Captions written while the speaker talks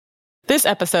This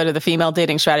episode of the Female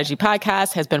Dating Strategy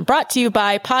Podcast has been brought to you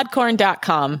by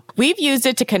Podcorn.com. We've used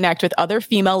it to connect with other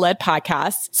female-led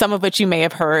podcasts, some of which you may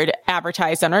have heard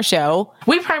advertised on our show.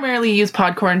 We primarily use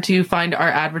Podcorn to find our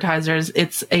advertisers.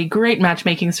 It's a great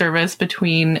matchmaking service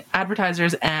between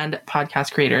advertisers and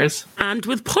podcast creators. And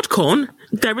with Podcorn,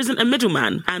 there isn't a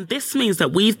middleman. And this means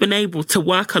that we've been able to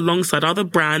work alongside other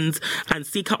brands and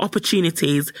seek out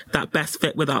opportunities that best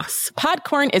fit with us.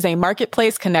 Podcorn is a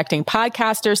marketplace connecting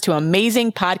podcasters to amazing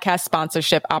podcast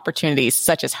sponsorship opportunities,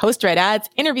 such as host-read ads,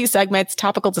 interview segments,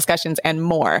 topical discussions, and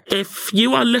more. If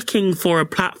you are looking for a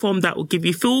platform that will give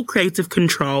you full creative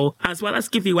control, as well as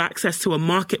give you access to a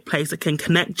marketplace that can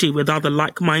connect you with other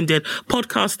like-minded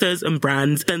podcasters and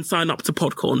brands, then sign up to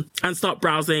Podcorn and start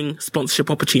browsing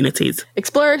sponsorship opportunities.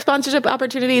 Explore sponsorship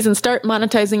opportunities and start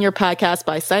monetizing your podcast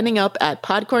by signing up at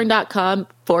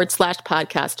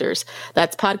podcorn.com/podcasters.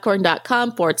 That's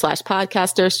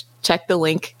podcorn.com/podcasters. Check the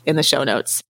link in the show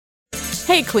notes.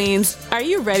 Hey Queens, are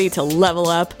you ready to level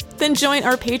up? Then join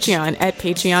our Patreon at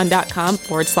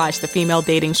patreon.com/the female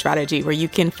dating strategy, where you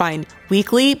can find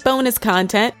weekly bonus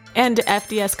content and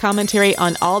FDS commentary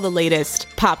on all the latest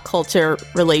pop culture,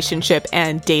 relationship,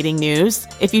 and dating news.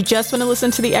 If you just want to listen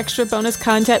to the extra bonus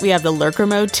content, we have the Lurker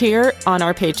Mode tier on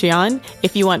our Patreon.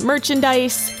 If you want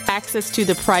merchandise, access to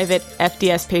the private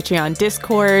FDS Patreon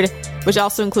Discord, which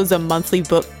also includes a monthly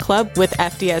book club with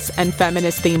FDS and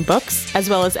feminist-themed books, as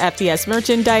well as FDS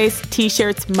merchandise,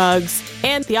 t-shirts, mugs,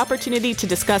 and the opportunity to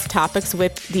discuss topics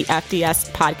with the FDS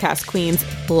podcast queens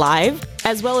live,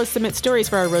 as well as submit stories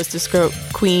for our Roast to Scrote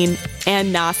Queen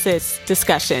and Gnosis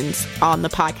discussions on the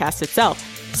podcast itself.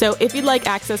 So if you'd like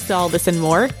access to all this and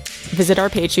more, visit our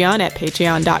Patreon at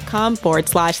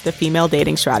patreon.com/the female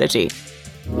dating strategy.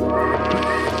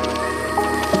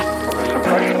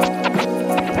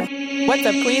 What's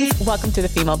up, Queens? Welcome to the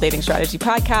Female Dating Strategy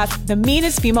Podcast, the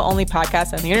meanest female-only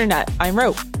podcast on the internet. I'm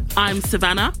Ro. I'm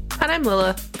Savannah. And I'm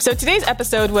Lila. So today's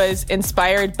episode was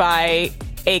inspired by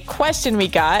a question we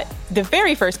got, the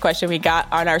very first question we got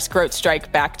on our Scrote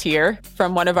Strike Back tier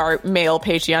from one of our male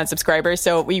Patreon subscribers.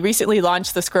 So we recently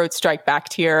launched the Scrote Strike Back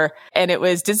tier, and it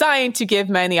was designed to give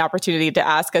men the opportunity to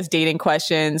ask us dating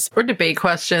questions. Or debate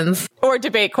questions.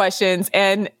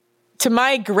 And to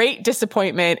my great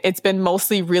disappointment, it's been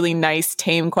mostly really nice,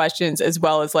 tame questions, as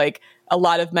well as like a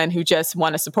lot of men who just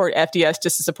want to support FDS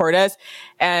just to support us.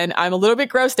 And I'm a little bit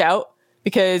grossed out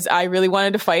because I really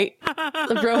wanted to fight.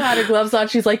 The bro had her gloves on.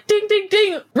 She's like, ding, ding,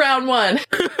 ding, round one.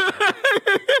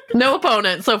 No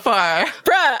opponent so far.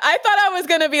 Bruh, I thought I was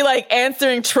going to be like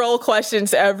answering troll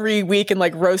questions every week and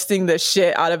like roasting the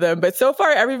shit out of them. But so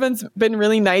far, everyone's been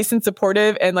really nice and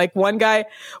supportive. And like one guy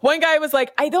was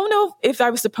like, I don't know if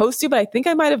I was supposed to, but I think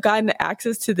I might have gotten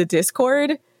access to the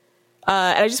Discord.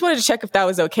 And I just wanted to check if that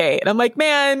was okay. And I'm like,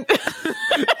 man,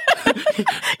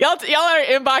 y'all are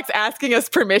inbox asking us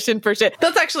permission for shit.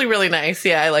 That's actually really nice.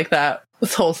 Yeah, I like that.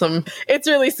 It's wholesome. It's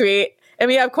really sweet. And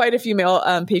we have quite a few male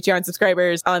Patreon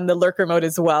subscribers on the Lurker Mode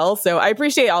as well. So I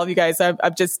appreciate all of you guys. I'm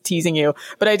just teasing you.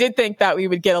 But I did think that we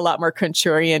would get a lot more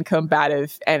contrarian,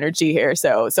 combative energy here.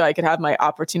 So I could have my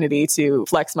opportunity to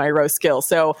flex my roast skill.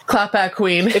 So clap back,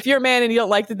 queen. If you're a man and you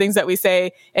don't like the things that we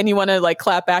say and you want to like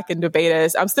clap back and debate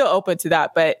us, I'm still open to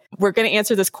that. But we're going to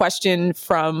answer this question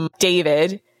from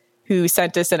David, who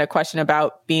sent us in a question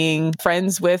about being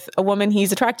friends with a woman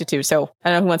he's attracted to. So I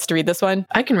don't know who wants to read this one.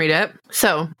 I can read it.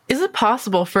 So, is it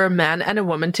possible for a man and a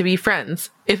woman to be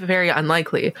friends? If very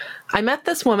unlikely. I met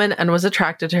this woman and was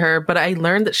attracted to her, but I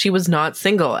learned that she was not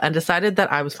single and decided that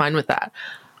I was fine with that.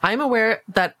 I am aware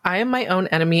that I am my own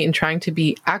enemy in trying to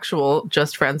be actual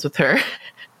just friends with her.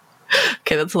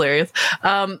 Okay, that's hilarious.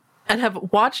 And have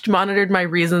monitored my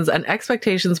reasons and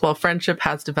expectations while friendship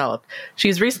has developed.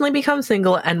 She's recently become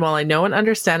single, and while I know and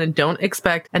understand and don't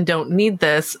expect and don't need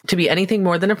this to be anything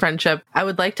more than a friendship, I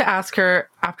would like to ask her,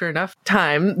 after enough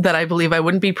time that I believe I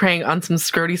wouldn't be preying on some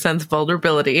scroty sense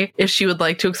vulnerability, if she would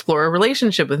like to explore a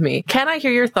relationship with me. Can I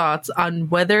hear your thoughts on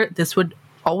whether this would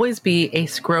always be a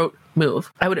scrote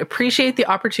move? I would appreciate the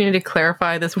opportunity to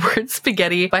clarify this word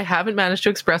spaghetti if I haven't managed to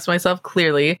express myself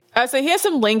clearly. So he has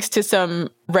some links to some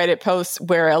Reddit posts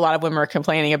where a lot of women are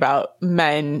complaining about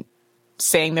men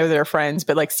saying they're their friends,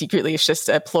 but like secretly it's just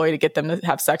a ploy to get them to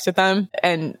have sex with them.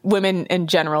 And women in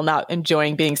general not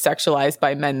enjoying being sexualized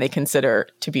by men they consider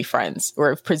to be friends or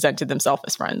have presented themselves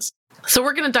as friends. So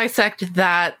we're going to dissect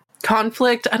that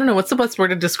conflict. I don't know, what's the best word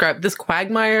to describe this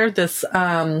quagmire, this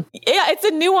yeah, it's a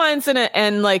nuance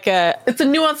it's a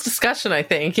nuanced discussion, I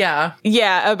think. Yeah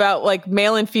about like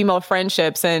male and female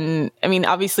friendships. And I mean,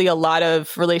 obviously a lot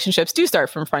of relationships do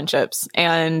start from friendships,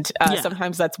 and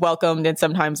sometimes that's welcomed and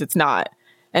sometimes it's not.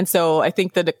 And so I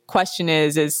think that the question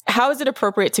is how is it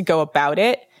appropriate to go about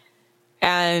it?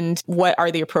 And what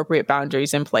are the appropriate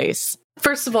boundaries in place?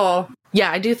 First of all,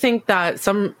 yeah, I do think that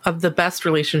some of the best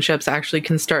relationships actually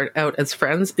can start out as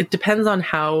friends. It depends on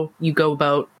how you go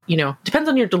about, depends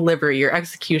on your delivery, your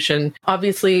execution.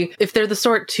 Obviously, if they're the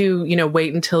sort to,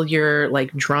 wait until you're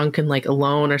like drunk and like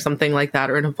alone or something like that,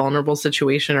 or in a vulnerable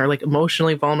situation or like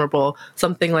emotionally vulnerable,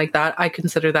 something like that, I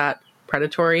consider that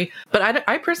predatory. But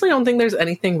I personally don't think there's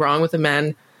anything wrong with a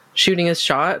man shooting his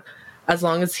shot as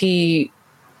long as he,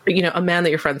 a man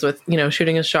that you're friends with,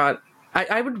 shooting his shot.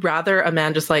 I would rather a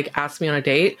man just like ask me on a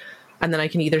date and then I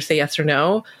can either say yes or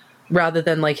no, rather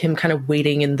than like him kind of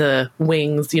waiting in the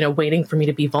wings, waiting for me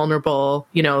to be vulnerable,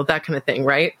 that kind of thing.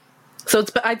 Right. So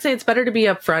I'd say it's better to be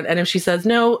upfront. And if she says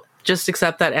no, just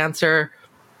accept that answer,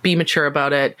 be mature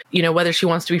about it. Whether she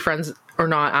wants to be friends or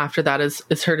not after that is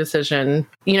her decision.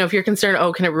 If you're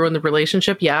concerned, can it ruin the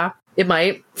relationship? Yeah, it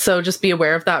might. So just be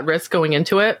aware of that risk going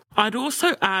into it. I'd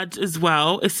also add as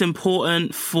well, it's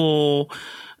important for,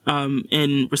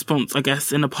 in response, I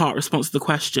guess, in a part response to the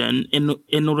question,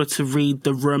 in order to read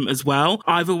the room as well.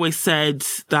 I've always said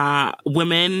that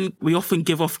women, we often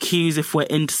give off cues if we're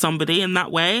into somebody in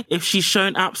that way. If she's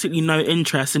shown absolutely no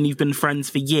interest and you've been friends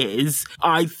for years,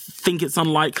 I think it's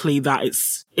unlikely that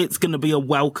it's going to be a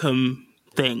welcome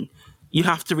thing. You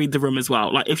have to read the room as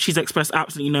well. Like, if she's expressed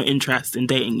absolutely no interest in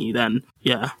dating you, then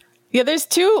yeah. Yeah, there's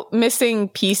two missing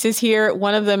pieces here.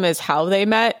 One of them is how they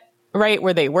met. Right?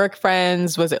 Were they work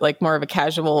friends? Was it like more of a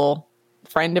casual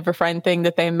friend of a friend thing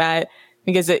that they met?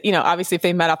 Because, obviously if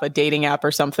they met off a dating app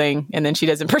or something and then she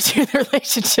doesn't pursue the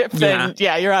relationship, then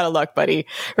yeah, you're out of luck, buddy.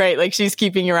 Right? Like she's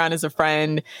keeping you around as a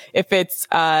friend. If it's,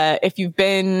 if you've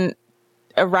been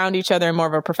around each other in more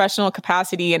of a professional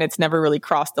capacity and it's never really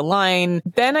crossed the line,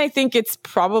 then I think it's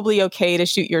probably okay to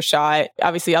shoot your shot.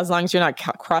 Obviously, as long as you're not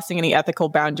crossing any ethical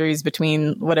boundaries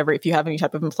between whatever, if you have any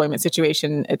type of employment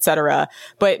situation, etc.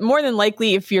 But more than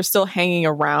likely, if you're still hanging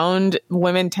around,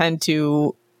 women tend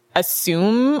to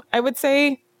assume, I would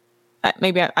say,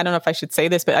 maybe I don't know if I should say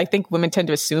this, but I think women tend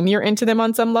to assume you're into them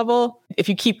on some level. If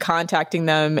you keep contacting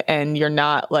them and you're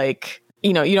not like,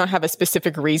 you don't have a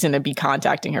specific reason to be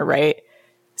contacting her, right?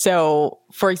 So,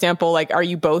 for example, like, are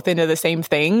you both into the same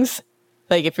things?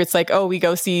 Like, if it's like, we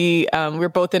go see, we're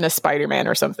both into Spider-Man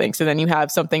or something. So then you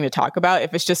have something to talk about.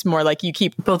 If it's just more like you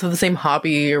keep both of the same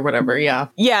hobby or whatever. Yeah.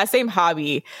 Yeah. Same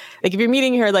hobby. Like if you're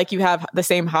meeting her, like you have the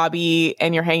same hobby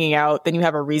and you're hanging out, then you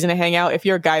have a reason to hang out. If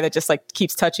you're a guy that just like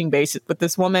keeps touching base with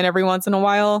this woman every once in a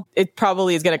while, it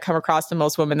probably is going to come across to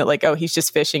most women that like, he's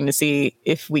just fishing to see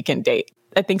if we can date.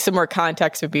 I think some more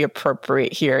context would be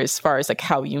appropriate here as far as like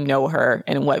how you know her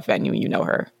and in what venue you know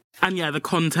her. And yeah, the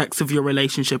context of your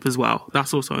relationship as well.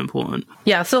 That's also important.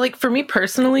 Yeah. So like for me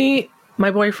personally, my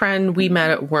boyfriend, we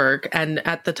met at work, and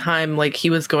at the time, like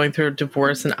he was going through a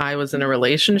divorce and I was in a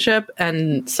relationship.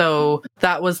 And so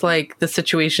that was like the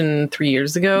situation 3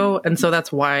 years ago. And so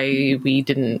that's why we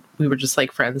were just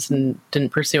like friends and didn't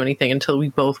pursue anything until we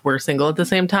both were single at the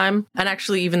same time. And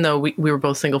actually, even though we were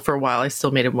both single for a while, I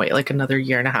still made him wait like another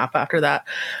year and a half after that.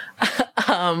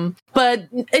 But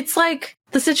it's like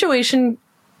the situation,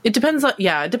 it depends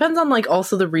on like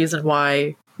also the reason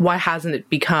why hasn't it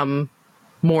become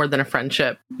more than a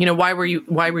friendship? Why were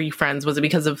you friends? Was it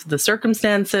because of the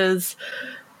circumstances?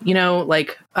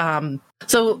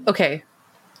 So, okay.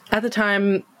 At the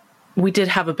time we did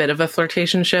have a bit of a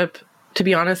flirtationship, to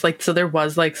be honest. Like, so there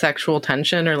was like sexual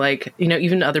tension or like,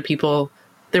 even other people,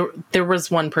 there was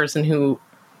one person who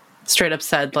straight up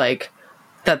said like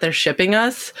that they're shipping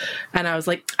us. And I was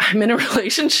like, I'm in a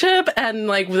relationship and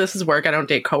like, this is work. I don't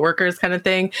date coworkers kind of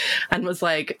thing. And was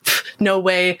like, no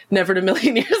way, never in a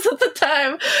million years at the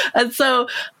time. And so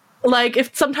like,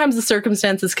 if sometimes the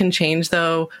circumstances can change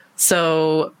though.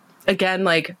 So again,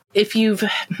 like if you've,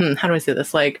 how do I say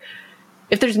this? Like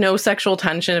if there's no sexual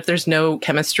tension, if there's no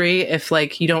chemistry, if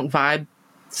like you don't vibe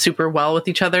super well with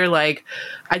each other, like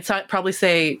I'd probably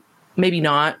say maybe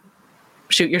not.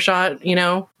 Shoot your shot,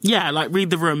 Yeah, like read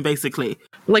the room, basically.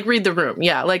 Like read the room,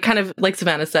 yeah. Like kind of like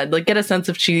Savannah said, like get a sense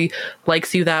if she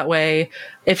likes you that way.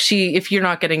 If you're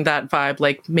not getting that vibe,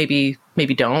 like maybe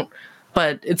don't.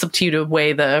 But it's up to you to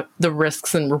weigh the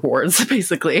risks and rewards,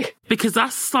 basically. Because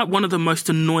that's like one of the most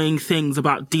annoying things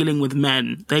about dealing with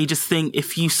men. They just think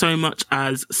if you so much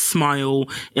as smile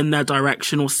in their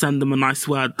direction or send them a nice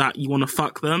word that you want to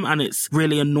fuck them. And it's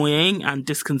really annoying and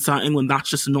disconcerting when that's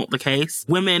just not the case.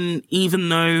 Women, even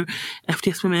though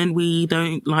FTS women, we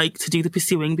don't like to do the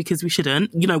pursuing because we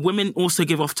shouldn't. Women also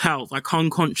give off tells. Like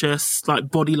unconscious,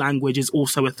 like body language is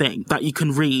also a thing that you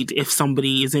can read if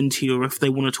somebody is into you or if they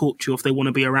want to talk to you or if they want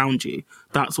to be around you.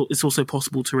 It's also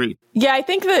possible to read. Yeah, I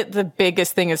think that the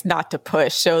biggest thing is not to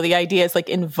push. So the idea is like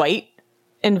invite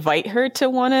her to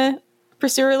want to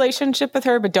pursue a relationship with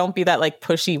her, but don't be that like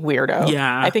pushy weirdo.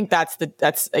 Yeah. I think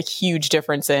that's a huge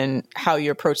difference in how you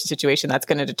approach the situation. That's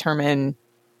going to determine,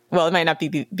 well, it might not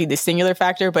be the singular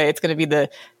factor, but it's going to be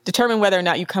determine whether or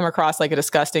not you come across like a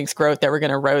disgusting scrote that we're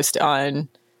going to roast on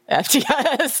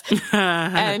FTS.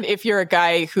 And if you're a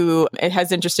guy who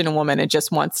has interest in a woman and just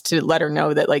wants to let her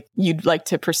know that like you'd like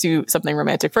to pursue something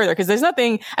romantic further, because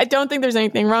I don't think there's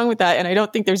anything wrong with that. And I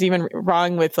don't think there's even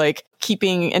wrong with like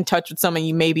keeping in touch with someone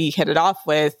you maybe hit it off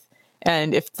with.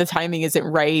 And if the timing isn't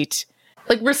right,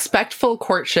 like respectful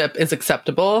courtship is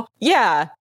acceptable. Yeah.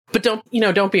 But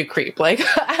don't be a creep. Like,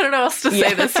 I don't know how else to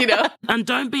say this, And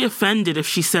don't be offended if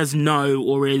she says no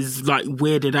or is like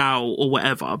weirded out or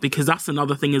whatever, because that's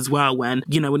another thing as well. When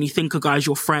you think a guy's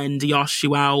your friend, he asks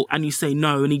you out and you say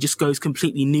no and he just goes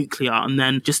completely nuclear and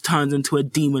then just turns into a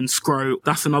demon scrote.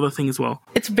 That's another thing as well.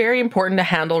 It's very important to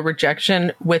handle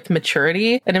rejection with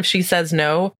maturity. And if she says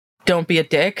no, don't be a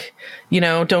dick,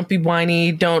 don't be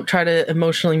whiny. Don't try to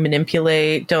emotionally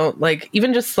manipulate. Don't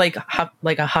even just a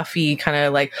huffy kind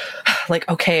of like,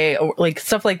 okay, or like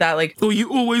stuff like that. Like, or you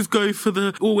always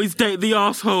always date the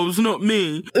assholes, not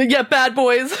me. Yeah, bad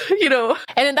boys,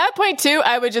 And at that point too,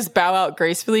 I would just bow out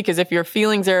gracefully, because if your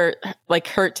feelings are like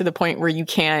hurt to the point where you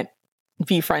can't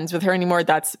be friends with her anymore,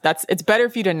 it's better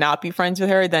for you to not be friends with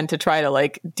her than to try to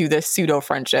like do this pseudo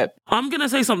friendship. I'm gonna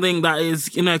say something that is,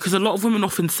 because a lot of women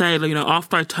often say,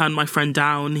 after I turned my friend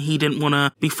down, he didn't want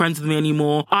to be friends with me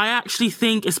anymore. I actually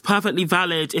think it's perfectly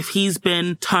valid if he's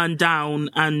been turned down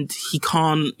and he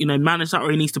can't, manage that, or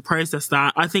he needs to process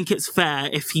that. I think it's fair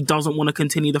if he doesn't want to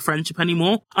continue the friendship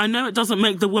anymore. I know it doesn't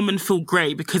make the woman feel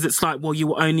great, because it's like, well, you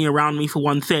were only around me for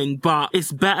one thing, but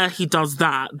it's better he does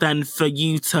that than for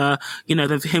you to,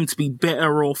 than for him to be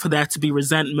bitter or for there to be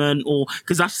resentment, or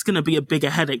because that's just going to be a bigger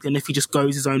headache than if he just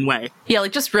goes his own way. Yeah,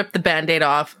 like just rip the Band-Aid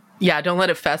off. Yeah, don't let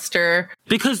it fester.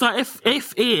 Because like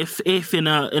if in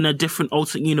a different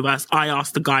alternate universe I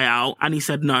asked the guy out and he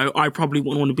said no, I probably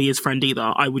wouldn't want to be his friend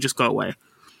either. I would just go away.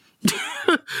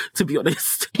 To be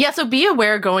honest. Yeah, so be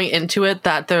aware going into it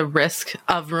that the risk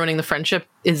of ruining the friendship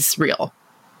is real.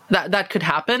 That could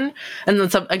happen. And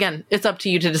then again, it's up to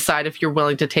you to decide if you're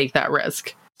willing to take that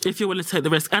risk. If you're willing to take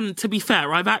the risk. And to be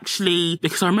fair, I've actually,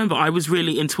 because I remember I was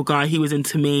really into a guy, he was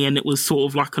into me, and it was sort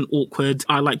of like an awkward,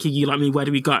 I like you, you like me, where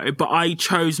do we go? But I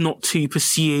chose not to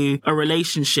pursue a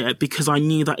relationship because I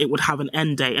knew that it would have an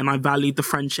end date and I valued the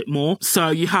friendship more. So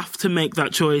you have to make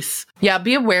that choice. Yeah,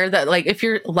 be aware that like if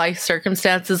your life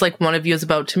circumstances, like one of you is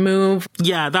about to move.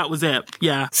 Yeah, that was it.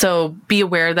 Yeah. So be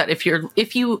aware that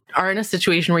if you are in a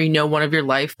situation where one of your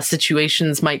life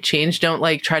situations might change, don't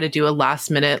like try to do a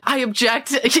last minute, I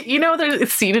object. There's a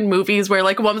scene in movies where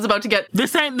like a woman's about to get...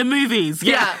 This ain't the movies.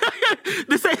 Yeah.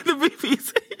 This ain't the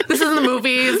movies. This isn't the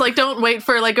movies. Like, don't wait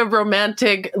for like a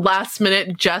romantic last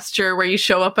minute gesture where you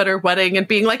show up at her wedding and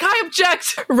being like, I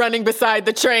object. Running beside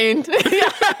the train.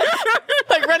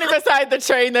 Like running beside the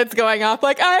train that's going off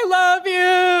like, I love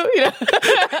you.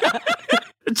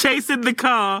 Chasing the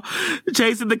car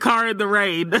in the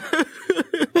rain.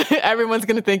 Everyone's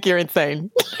going to think you're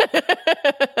insane.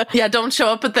 Yeah, don't show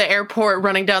up at the airport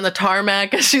running down the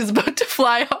tarmac as she's about to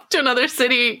fly off to another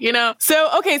city, So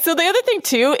the other thing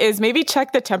too is maybe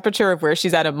check the temperature of where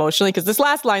she's at emotionally, because this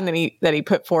last line that he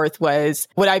put forth was,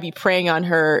 would I be preying on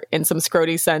her in some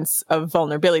scroty sense of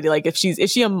vulnerability? Like is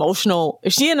she emotional?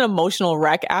 Is she an emotional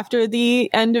wreck after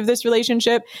the end of this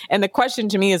relationship? And the question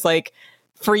to me is like,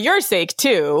 for your sake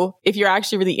too, if you're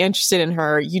actually really interested in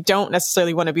her, you don't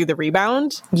necessarily want to be the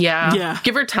rebound. Yeah.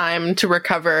 Give her time to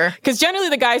recover. Because generally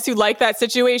the guys who like that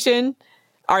situation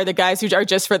are the guys who are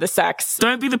just for the sex.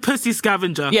 Don't be the pussy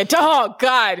scavenger. Yeah. Oh,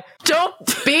 God. Don't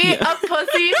be a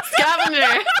pussy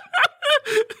scavenger.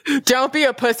 Don't be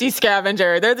a pussy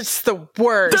scavenger. They're just the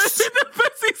worst. The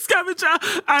pussy scavenger,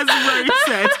 as Ray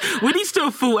said. We need to do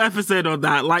a full episode on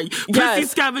that. Like, pussy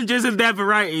scavengers and their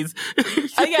varieties.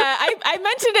 I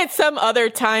mentioned it some other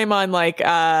time on like,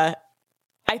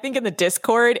 I think in the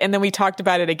Discord, and then we talked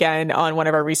about it again on one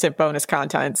of our recent bonus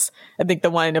contents. I think the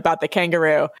one about the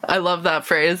kangaroo. I love that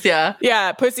phrase. Yeah.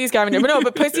 Yeah. Pussy scavenger.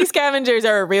 But pussy scavengers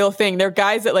are a real thing. They're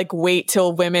guys that like wait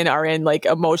till women are in like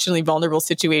emotionally vulnerable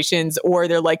situations, or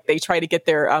they're like, they try to get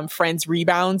their friends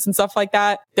rebounds and stuff like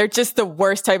that. They're just the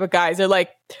worst type of guys. They're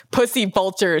like pussy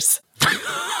vultures. That's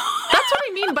what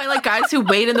I mean. driven by like guys who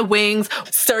wait in the wings,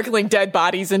 circling dead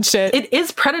bodies and shit. It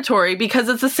is predatory because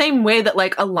it's the same way that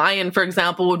like a lion, for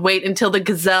example, would wait until the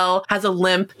gazelle has a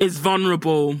limp. Is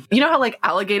vulnerable. You know how like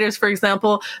alligators, for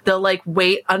example, they'll like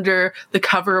wait under the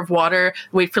cover of water,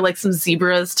 wait for like some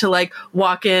zebras to like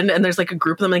walk in, and there's like a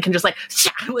group of them and can just like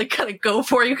kind of go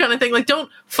for you kind of thing. Like, don't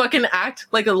fucking act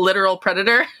like a literal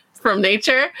predator from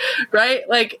nature, right?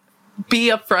 Like, be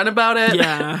upfront about it.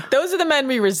 Yeah. Those are the men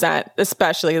we resent,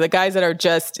 especially the guys that are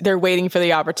just, they're waiting for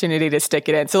the opportunity to stick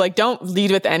it in. So like, don't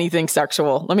lead with anything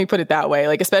sexual. Let me put it that way.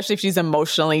 Like, especially if she's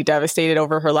emotionally devastated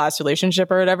over her last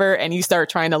relationship or whatever, and you start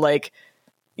trying to like,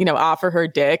 you know, offer her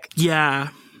dick. Yeah.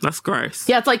 That's gross.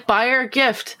 Yeah, it's like buy her a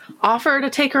gift, offer her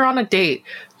to take her on a date,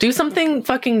 do something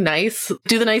fucking nice,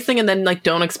 do the nice thing, and then like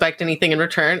don't expect anything in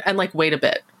return, and like wait a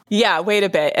bit. Yeah, wait a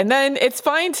bit. And then it's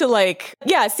fine to like,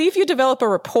 yeah, see if you develop a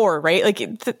rapport, right? Like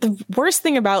the worst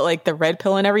thing about like the red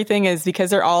pill and everything is because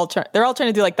they're all trying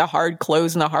to do like the hard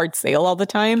close and the hard sale all the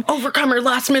time. Overcome her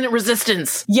last minute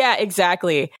resistance. Yeah,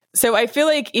 exactly. So I feel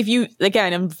like if you,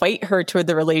 again, invite her toward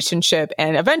the relationship,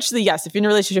 and eventually, yes, if you're in a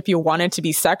relationship, you want it to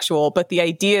be sexual, but the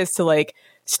idea is to like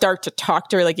start to talk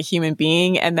to her like a human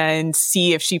being and then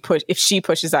see if she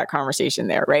pushes that conversation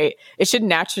there, right? It should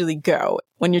naturally go.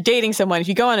 When you're dating someone, if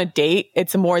you go on a date,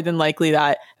 it's more than likely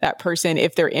that that person,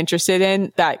 if they're interested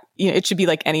in that, you know, it should be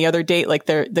like any other date, like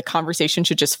the conversation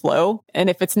should just flow. And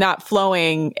if it's not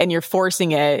flowing and you're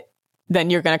forcing it, then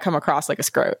you're going to come across like a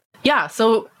scrote. Yeah,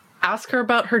 so ask her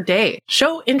about her day.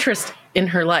 Show interest in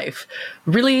her life.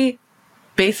 Really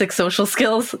basic social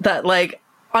skills that like,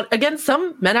 again,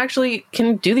 some men actually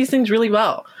can do these things really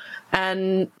well.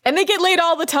 And they get laid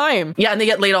all the time. Yeah, and they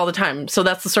get laid all the time. So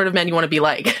that's the sort of men you want to be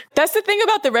like. That's the thing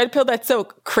about the red pill that's so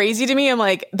crazy to me. I'm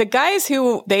like, the guys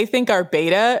who they think are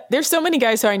beta, there's so many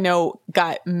guys who I know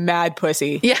got mad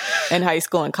pussy in high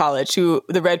school and college who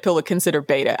the red pill would consider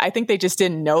beta. I think they just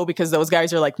didn't know because those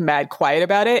guys are like mad quiet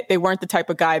about it. They weren't the type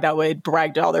of guy that would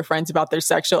brag to all their friends about their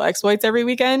sexual exploits every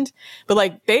weekend. But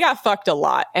like, they got fucked a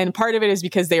lot. And part of it is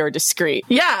because they were discreet.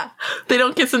 Yeah, they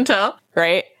don't kiss and tell.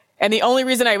 Right? And the only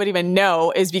reason I would even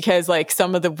know is because like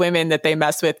some of the women that they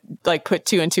mess with like put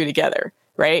 2 and 2 together,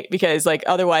 right? Because like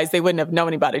otherwise they wouldn't have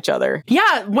known about each other.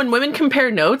 Yeah, when women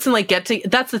compare notes and like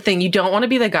that's the thing. You don't want to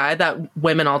be the guy that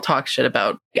women all talk shit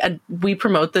about. And we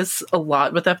promote this a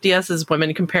lot with FDS is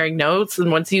women comparing notes.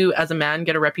 And once you as a man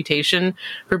get a reputation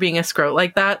for being a scrote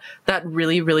like that, that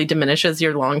really, really diminishes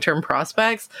your long-term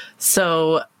prospects.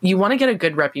 So you want to get a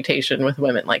good reputation with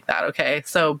women like that, okay?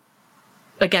 So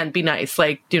again, be nice,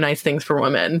 like do nice things for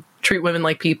women, treat women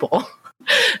like people.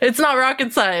 It's not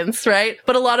rocket science, right?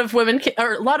 But a lot of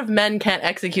men can't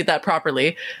execute that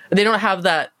properly. They don't have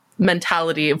that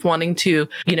mentality of wanting to,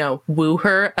 you know, woo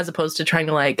her as opposed to trying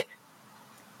to like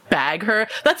bag her.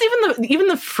 That's even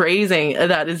the phrasing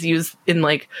that is used in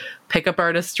like pickup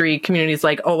artistry communities,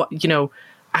 like, oh, you know,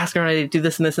 ask her to do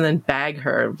this and this and then bag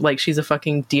her like she's a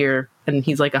fucking deer and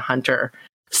he's like a hunter.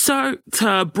 So,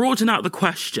 to broaden out the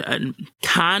question,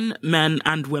 can men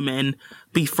and women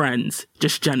be friends,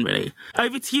 just generally?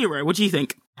 Over to you, Ro. What do you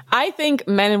think? I think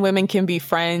men and women can be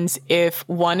friends if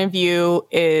one of you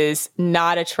is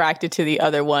not attracted to the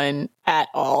other one at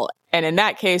all. And in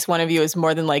that case, one of you is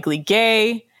more than likely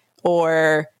gay,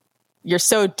 or you're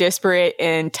so disparate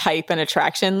in type and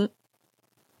attraction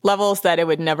levels that it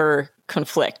would never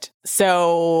conflict.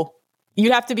 So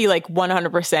you'd have to be like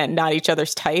 100% not each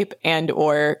other's type, and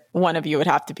or one of you would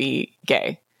have to be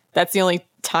gay. That's the only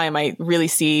time I really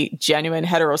see genuine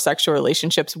heterosexual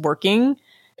relationships working,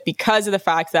 because of the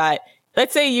fact that,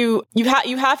 let's say you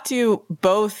have to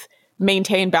both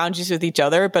maintain boundaries with each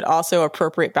other, but also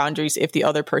appropriate boundaries if the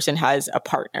other person has a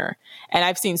partner. And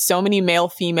I've seen so many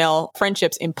male-female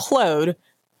friendships implode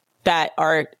that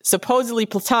are supposedly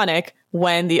platonic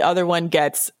when the other one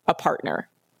gets a partner.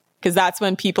 Because that's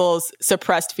when people's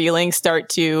suppressed feelings start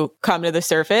to come to the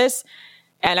surface.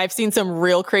 And I've seen some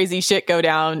real crazy shit go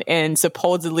down in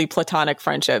supposedly platonic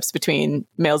friendships between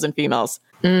males and females.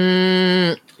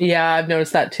 Yeah, I've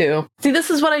noticed that too. See, this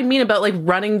is what I mean about like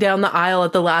running down the aisle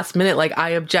at the last minute. Like, I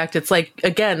object. It's like,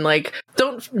 again, like,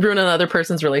 don't ruin another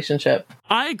person's relationship.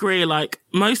 I agree. Like,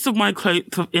 most of my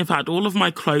in fact, all of my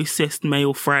closest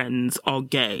male friends are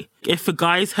gay. If a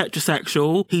guy's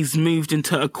heterosexual, he's moved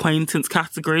into acquaintance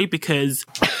category because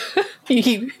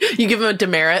you give him a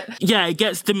demerit. Yeah, it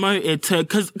gets demoted to,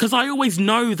 because I always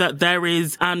know that there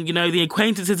is, and you know, the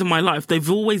acquaintances in my life, they've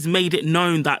always made it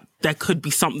known that there could be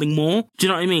something more. Do you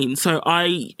know what I mean? So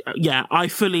I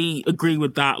fully agree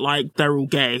with that. Like, they're all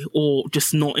gay or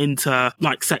just not into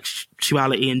like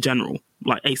sexuality in general,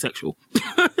 like asexual.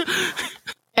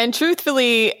 And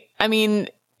truthfully, I mean,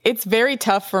 it's very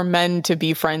tough for men to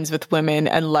be friends with women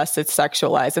unless it's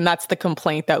sexualized. And that's the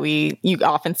complaint that you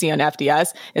often see on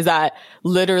FDS, is that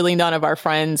literally none of our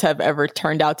friends have ever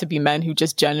turned out to be men who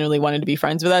just genuinely wanted to be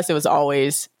friends with us. It was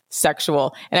always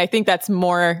sexual. And I think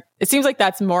it seems like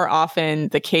that's more often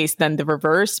the case than the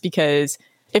reverse, because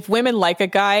if women like a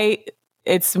guy,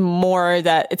 it's more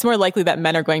likely that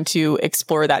men are going to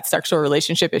explore that sexual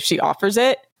relationship if she offers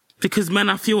it. Because men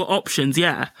have fewer options.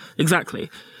 Yeah, exactly.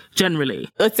 Generally.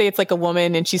 Let's say it's like a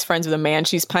woman and she's friends with a man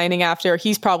she's pining after.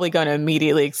 He's probably going to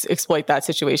immediately exploit that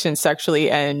situation sexually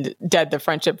and dead the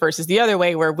friendship, versus the other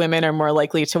way where women are more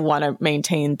likely to want to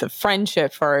maintain the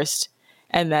friendship first.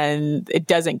 And then it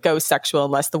doesn't go sexual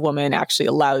unless the woman actually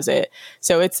allows it.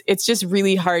 So it's just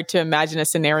really hard to imagine a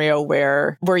scenario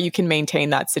where you can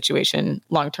maintain that situation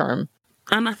long term.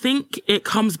 And I think it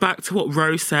comes back to what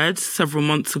Rose said several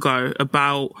months ago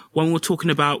about when we were talking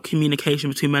about communication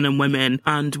between men and women,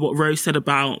 and what Rose said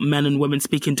about men and women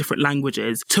speaking different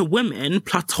languages. To women,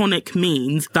 platonic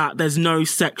means that there's no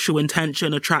sexual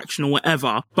intention, attraction, or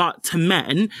whatever. But to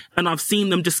men, and I've seen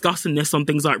them discussing this on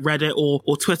things like Reddit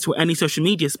or Twitter or any social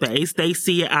media space, they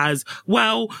see it as,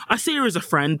 well, I see her as a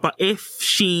friend, but if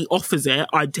she offers it,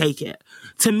 I'd take it.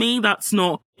 To me, that's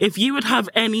not... If you would have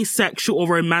any sexual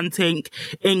or romantic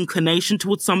inclination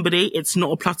towards somebody, it's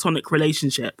not a platonic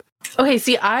relationship.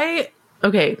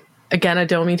 Okay, again, I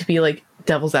don't mean to be like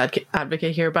devil's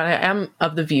advocate here, but I am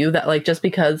of the view that like just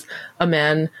because a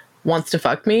man wants to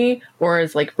fuck me or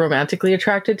is like romantically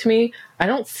attracted to me, I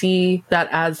don't see that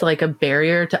as like a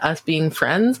barrier to us being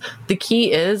friends. The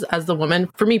key is, as the woman,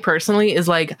 for me personally, is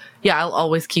like, yeah, I'll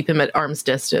always keep him at arm's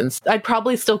distance. I'd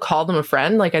probably still call them a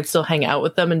friend. Like I'd still hang out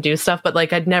with them and do stuff, but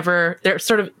like they're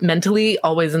sort of mentally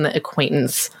always in the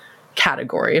acquaintance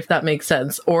category, if that makes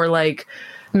sense, or like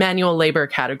manual labor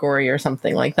category or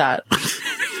something like that.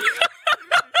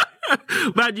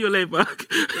 Manual labor,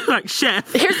 like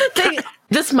chef. Here's the thing.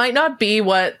 This might not be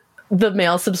what the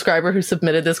male subscriber who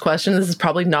submitted this question, this is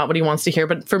probably not what he wants to hear.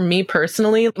 But for me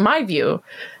personally, my view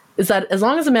is that as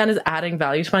long as a man is adding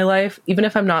value to my life, even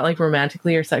if I'm not like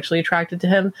romantically or sexually attracted to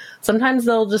him, sometimes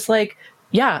they'll just like,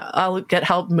 yeah, I'll get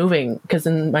help moving because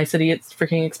in my city, it's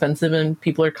freaking expensive and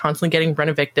people are constantly getting rent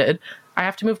evicted. I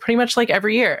have to move pretty much like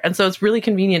every year. And so it's really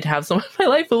convenient to have someone in my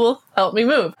life who will help me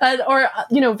move. Or,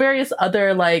 various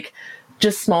other like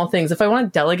just small things. If I want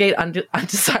to delegate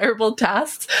undesirable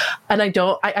tasks and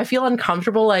I feel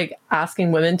uncomfortable like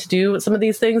asking women to do some of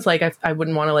these things. Like I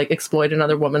wouldn't want to like exploit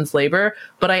another woman's labor,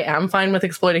 but I am fine with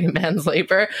exploiting a man's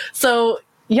labor. So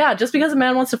yeah, just because a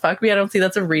man wants to fuck me, I don't see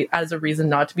that's as a reason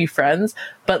not to be friends.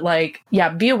 But like, yeah,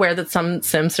 be aware that some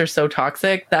simps are so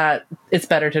toxic that it's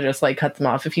better to just like cut them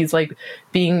off. If he's like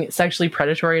being sexually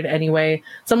predatory in any way,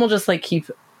 some will just like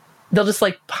they'll just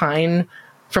like pine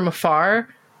from afar.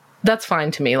 That's fine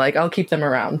to me. Like, I'll keep them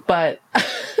around. But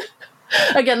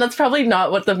again, that's probably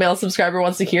not what the male subscriber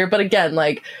wants to hear. But again,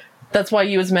 like, that's why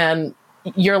you as man,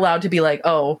 you're allowed to be like,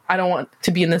 oh, I don't want to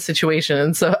be in this situation.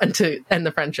 And to end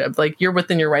the friendship, like, you're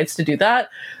within your rights to do that.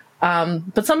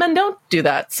 But some men don't do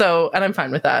that. And I'm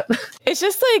fine with that. It's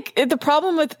just like the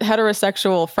problem with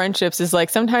heterosexual friendships is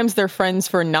like sometimes they're friends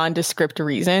for nondescript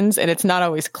reasons and it's not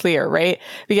always clear, right?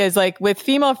 Because like with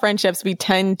female friendships, we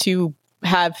tend to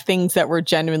have things that we're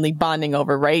genuinely bonding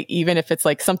over, right? Even if it's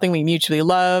like something we mutually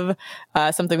love,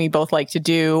 something we both like to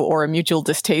do, or a mutual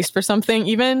distaste for something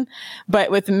even.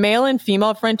 But with male and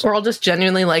female friendships, or I'll just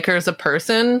genuinely like her as a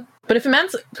person. But if a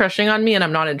man's crushing on me and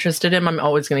I'm not interested in him, I'm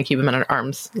always going to keep him at an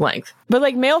arm's length. But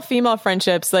like male-female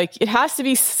friendships, like it has to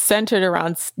be centered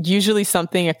around usually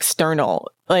something external,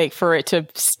 like for it to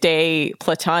stay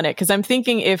platonic. Because I'm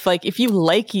thinking if you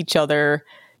like each other,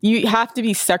 you have to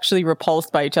be sexually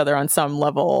repulsed by each other on some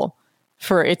level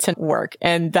for it to work.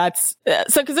 And that's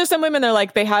so because there's some women that are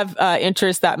like they have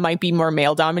interests that might be more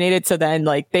male dominated. So then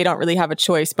like they don't really have a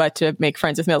choice but to make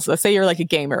friends with males. So let's say you're like a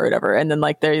gamer or whatever. And then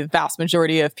like the vast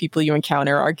majority of people you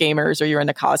encounter are gamers or you're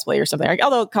into cosplay or something. Like,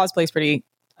 although cosplay is pretty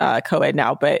co-ed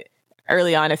now, but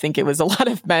early on, I think it was a lot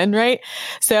of men, right?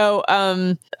 So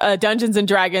Dungeons and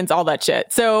Dragons, all that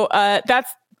shit. So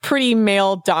that's pretty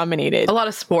male dominated. A lot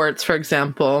of sports, for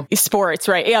example. Sports,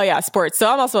 right? Yeah, sports. So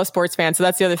I'm also a sports fan. So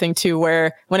that's the other thing too,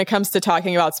 where when it comes to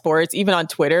talking about sports, even on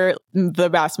Twitter, the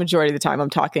vast majority of the time I'm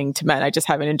talking to men. I just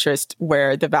have an interest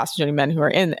where the vast majority of men who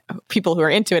are people who are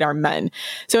into it are men.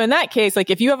 So in that case, like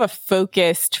if you have a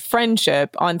focused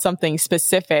friendship on something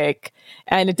specific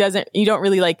and you don't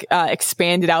really like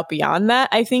expand it out beyond that,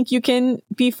 I think you can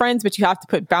be friends, but you have to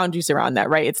put boundaries around that,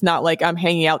 right? It's not like I'm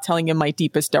hanging out telling him my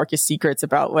deepest, darkest secrets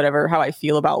about how I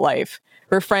feel about life.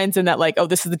 We're friends in that like, oh,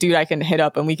 this is the dude I can hit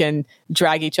up and we can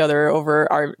drag each other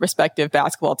over our respective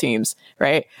basketball teams,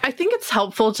 right? I think it's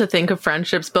helpful to think of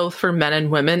friendships both for men and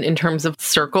women in terms of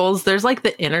circles. There's like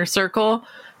the inner circle.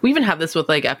 We even have this with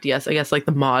like FDS, I guess, like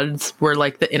the mods were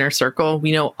like the inner circle.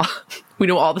 We know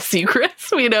all the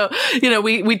secrets. We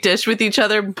dish with each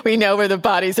other. We know where the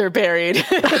bodies are buried.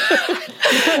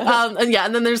 And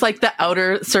then there's like the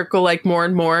outer circle, like more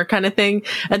and more kind of thing.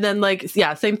 And then like,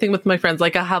 yeah, same thing with my friends.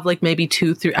 Like I have like maybe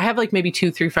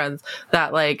 2-3 friends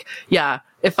that like, yeah,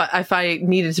 if I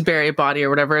needed to bury a body or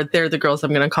whatever, they're the girls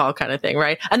I'm going to call kind of thing.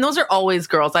 Right. And those are always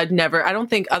girls. I don't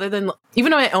think other than,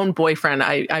 even my own boyfriend,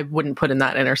 I wouldn't put in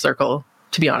that inner circle.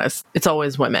 To be honest, it's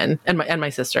always women and my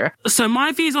sister. So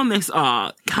my views on this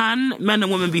are, can men and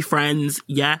women be friends?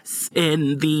 Yes,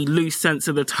 in the loose sense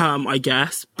of the term, I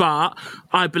guess. But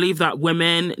I believe that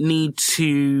women need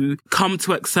to come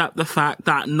to accept the fact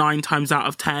that 9 times out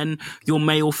of 10, your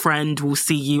male friend will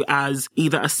see you as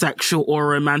either a sexual or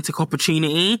a romantic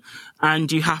opportunity.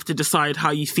 And you have to decide how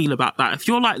you feel about that. If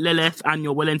you're like Lilith and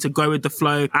you're willing to go with the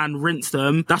flow and rinse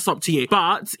them, that's up to you.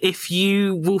 But if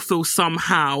you will feel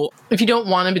somehow... If you don't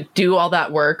want to do all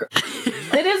that work...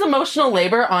 It is emotional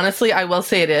labor, honestly, I will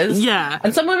say it is. Yeah.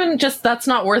 And some women that's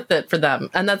not worth it for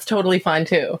them. And that's totally fine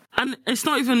too. And it's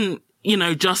not even...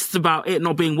 just about it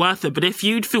not being worth it. But if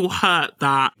you'd feel hurt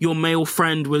that your male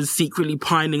friend was secretly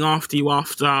pining after you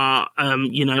after,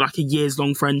 like a years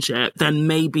long friendship, then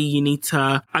maybe you need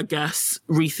to, I guess,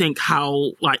 rethink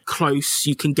how like close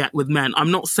you can get with men.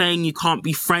 I'm not saying you can't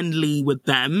be friendly with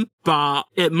them, but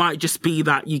it might just be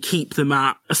that you keep them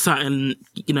at a certain,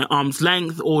 arm's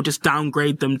length or just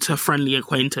downgrade them to friendly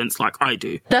acquaintance like I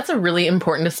do. That's a really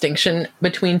important distinction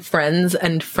between friends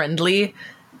and friendly.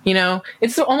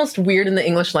 It's almost weird in the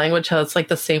English language how it's like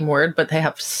the same word, but they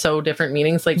have so different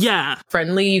meanings. Like, yeah,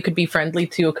 friendly, you could be friendly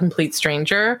to a complete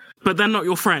stranger. But they're not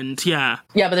your friend, yeah.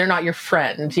 Yeah, but they're not your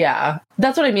friend, yeah.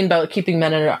 That's what I mean about keeping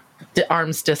men at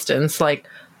arm's distance. Like,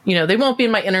 they won't be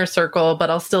in my inner circle,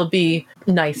 but I'll still be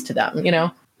nice to them,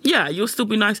 Yeah, you'll still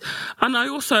be nice. And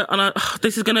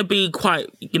this is going to be quite,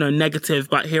 negative,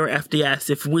 but here at FDS,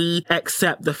 if we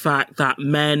accept the fact that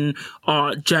men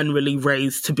are generally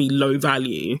raised to be low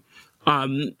value,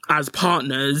 as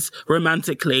partners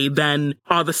romantically, then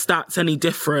are the stats any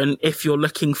different if you're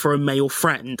looking for a male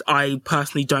friend? I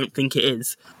personally don't think it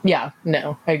is. Yeah,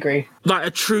 no, I agree. Like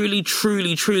a truly,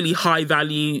 truly, truly high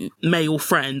value male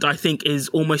friend, I think is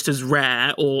almost as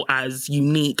rare or as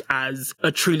unique as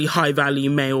a truly high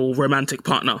value male romantic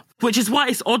partner. Which is why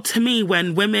it's odd to me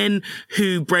when women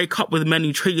who break up with men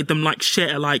who treated them like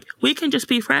shit are like, we can just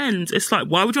be friends. It's like,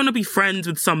 why would you want to be friends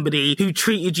with somebody who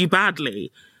treated you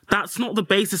badly? That's not the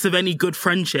basis of any good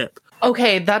friendship.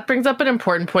 Okay, that brings up an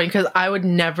important point because I would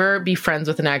never be friends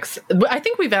with an ex. I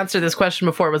think we've answered this question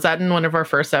before. Was that in one of our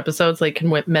first episodes? Like, can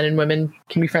men and women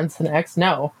can be friends with an ex?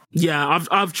 No. Yeah,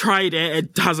 I've tried it.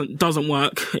 It doesn't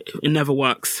work. It never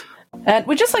works. And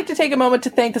we'd just like to take a moment to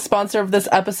thank the sponsor of this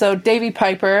episode, Davy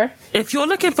Piper. If you're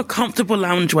looking for comfortable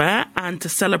loungewear and to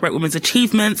celebrate women's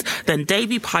achievements, then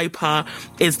Davy Piper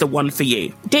is the one for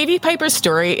you. Davy Piper's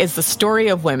story is the story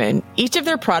of women. Each of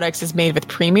their products is made with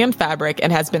premium fabric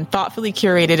and has been thoughtfully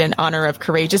curated in honor of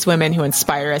courageous women who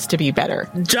inspire us to be better.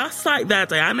 Just like their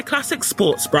Diana Classic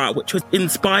sports bra, which was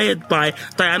inspired by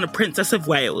Diana, Princess of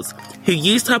Wales, who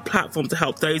used her platform to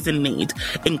help those in need,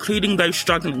 including those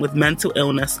struggling with mental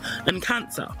illness and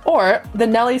cancer. Or the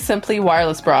Nelly Simply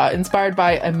Wireless Bra, inspired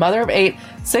by a mother of 8,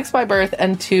 6 by birth,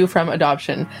 and 2 from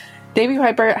adoption. Davy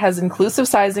Piper has inclusive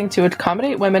sizing to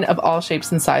accommodate women of all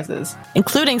shapes and sizes,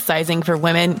 including sizing for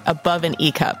women above an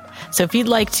E cup. So if you'd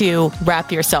like to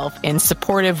wrap yourself in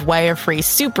supportive, wire-free,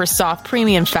 super soft,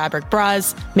 premium fabric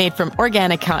bras made from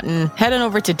organic cotton, head on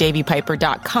over to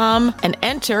davypiper.com and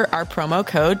enter our promo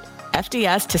code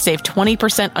FDS to save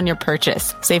 20% on your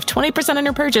purchase. Save 20% on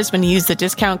your purchase when you use the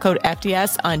discount code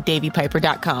FDS on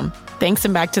davypiper.com. Thanks,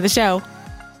 and back to the show.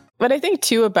 But I think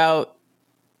too about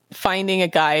finding a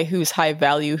guy who's high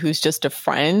value, who's just a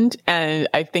friend. And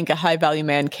I think a high value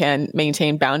man can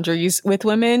maintain boundaries with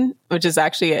women, which is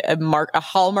actually a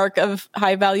hallmark of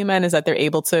high value men, is that they're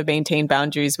able to maintain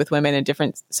boundaries with women in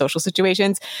different social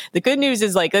situations. The good news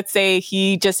is, like, let's say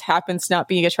he just happens to not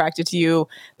being attracted to you.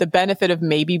 The benefit of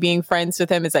maybe being friends with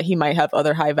him is that he might have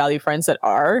other high value friends that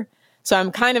are. So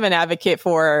I'm kind of an advocate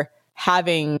for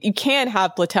you can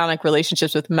have platonic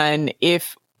relationships with men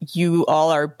if you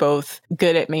all are both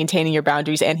good at maintaining your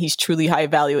boundaries and he's truly high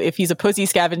value. If he's a pussy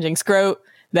scavenging scrote,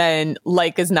 then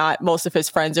like as not, most of his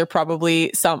friends are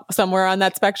probably somewhere on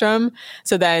that spectrum.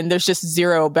 So then there's just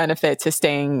zero benefit to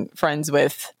staying friends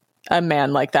with a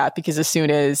man like that, because as soon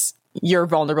as you're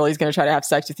vulnerable, he's going to try to have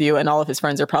sex with you, and all of his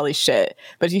friends are probably shit.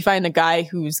 But if you find a guy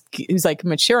who's like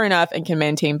mature enough and can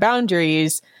maintain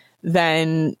boundaries,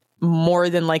 then more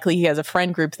than likely he has a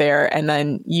friend group there, and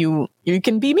then you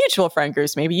can be mutual friend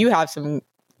groups. Maybe you have some,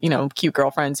 cute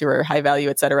girlfriends who are high value,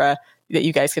 etc., that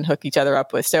you guys can hook each other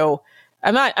up with. So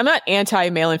I'm not anti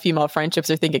male and female friendships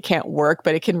or think it can't work,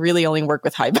 but it can really only work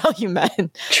with high value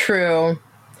men. True.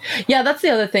 Yeah, that's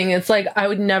the other thing. It's like I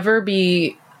would never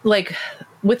be like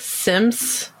with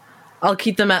simps, I'll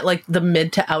keep them at like the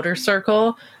mid to outer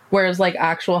circle. Whereas like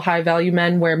actual high value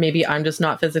men where maybe I'm just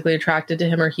not physically attracted to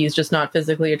him or he's just not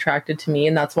physically attracted to me.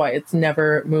 And that's why it's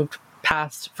never moved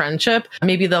past friendship.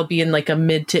 Maybe they'll be in like a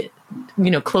mid to,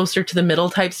 closer to the middle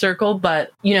type circle,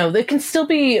 but it can still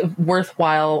be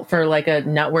worthwhile for like a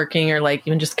networking or like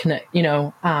even just connect,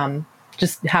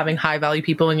 just having high value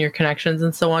people in your connections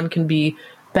and so on can be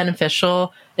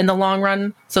beneficial in the long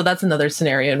run. So that's another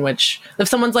scenario in which if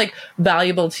someone's like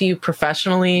valuable to you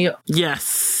professionally.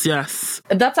 Yes.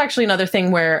 That's actually another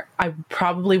thing where I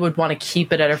probably would want to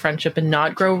keep it at a friendship and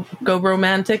not go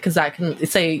romantic. Cause that can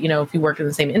say, if you work in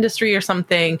the same industry or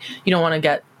something, you don't want to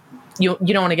get, you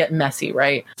don't want to get messy.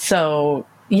 Right. So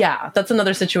yeah, that's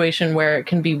another situation where it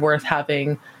can be worth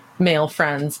having male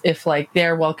friends if like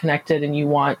they're well connected and you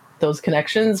want those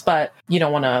connections, but you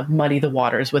don't want to muddy the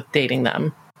waters with dating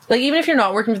them. Like, even if you're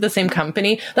not working for the same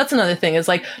company, that's another thing is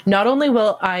like, not only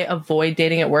will I avoid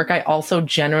dating at work, I also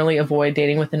generally avoid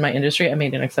dating within my industry. I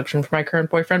made an exception for my current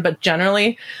boyfriend, but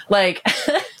generally, like,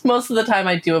 most of the time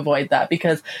I do avoid that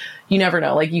because you never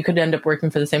know. Like, you could end up working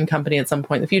for the same company at some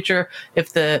point in the future.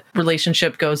 If the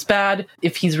relationship goes bad,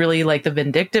 if he's really like the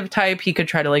vindictive type, he could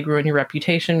try to like ruin your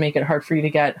reputation, make it hard for you to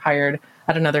get hired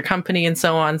at another company and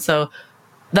so on. So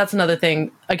that's another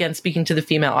thing, again, speaking to the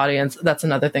female audience, that's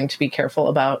another thing to be careful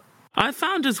about. I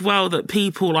found as well that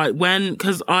people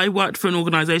because I worked for an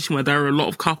organization where there are a lot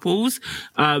of couples,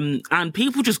 and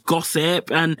people just gossip.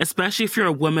 And especially if you're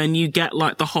a woman, you get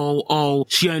like the whole,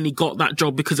 she only got that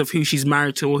job because of who she's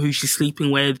married to or who she's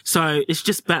sleeping with. So it's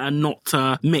just better not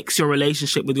to mix your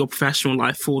relationship with your professional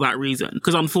life for that reason.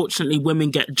 Because unfortunately, women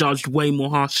get judged way more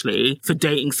harshly for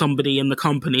dating somebody in the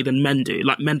company than men do.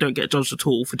 Like, men don't get judged at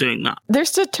all for doing that.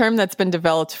 There's a term that's been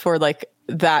developed for like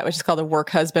that, which is called a work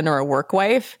husband or a work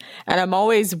wife. And I'm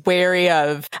always wary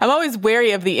of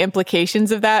the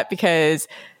implications of that because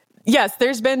yes,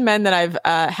 there's been men that I've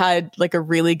had like a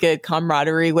really good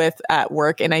camaraderie with at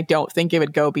work, and I don't think it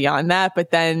would go beyond that. But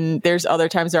then there's other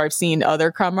times where I've seen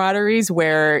other camaraderies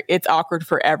where it's awkward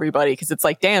for everybody because it's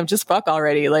like, damn, just fuck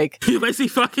already. Like, you're basically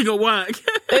fucking at work.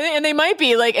 and they might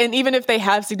be like, and even if they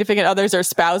have significant others or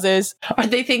spouses, or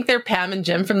they think they're Pam and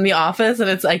Jim from The Office, and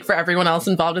it's like for everyone else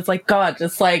involved, it's like, God,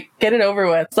 just like get it over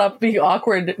with. Stop being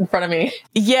awkward in front of me.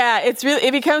 Yeah,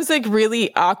 it becomes like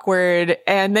really awkward,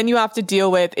 and then you have to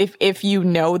deal with if you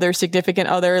know their significant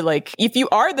other, like if you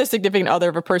are the significant other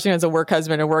of a person who has a work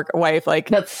husband or work wife, like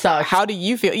that sucks. How do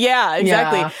you feel? Yeah,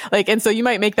 exactly. Yeah. Like, and so you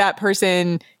might make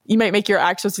your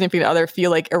actual significant other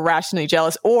feel like irrationally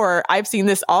jealous. Or I've seen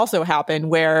this also happen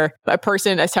where a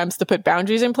person attempts to put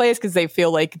boundaries in place because they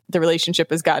feel like the relationship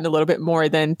has gotten a little bit more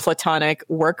than platonic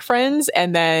work friends,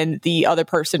 and then the other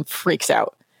person freaks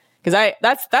out. Because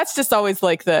that's just always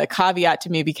like the caveat to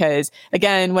me, because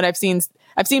again, when I've seen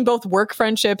both work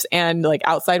friendships and like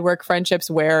outside work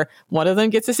friendships where one of them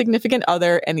gets a significant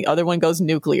other and the other one goes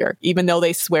nuclear, even though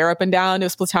they swear up and down it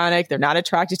was platonic, they're not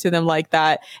attracted to them like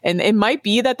that. And it might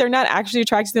be that they're not actually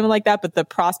attracted to them like that, but the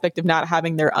prospect of not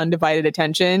having their undivided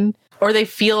attention. Or they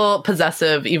feel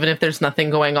possessive even if there's nothing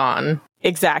going on.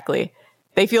 Exactly.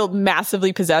 They feel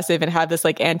massively possessive and have this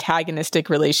like antagonistic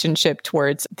relationship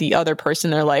towards the other person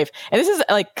in their life. And this is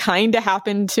like kind of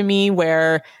happened to me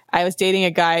where I was dating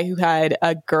a guy who had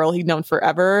a girl he'd known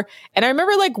forever. And I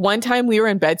remember like one time we were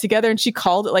in bed together and she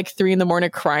called at like 3 a.m.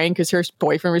 crying because her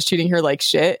boyfriend was treating her like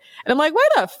shit. And I'm like, why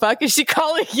the fuck is she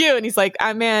calling you? And he's like,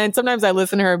 man, sometimes I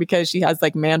listen to her because she has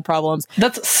like man problems.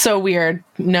 That's so weird.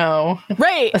 No.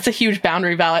 Right. That's a huge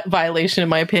boundary violation in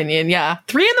my opinion. Yeah.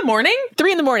 3 a.m?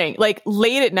 3 a.m, like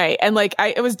late at night. And like,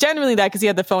 it was generally that because he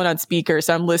had the phone on speaker.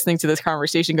 So I'm listening to this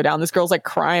conversation go down. This girl's like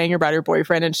crying about her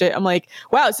boyfriend and shit. I'm like,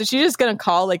 wow. So she's just going to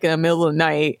call like in the middle of the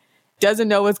night doesn't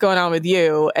know what's going on with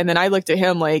you. And then I looked at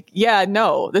him like, yeah,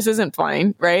 no, this isn't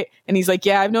fine. Right. And he's like,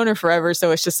 yeah, I've known her forever.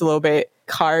 So it's just a little bit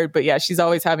hard. But yeah, she's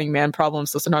always having man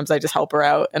problems. So sometimes I just help her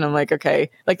out. And I'm like, okay,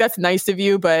 like, that's nice of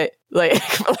you, but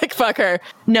like, like, fuck her.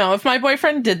 No, if my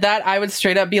boyfriend did that, I would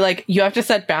straight up be like, you have to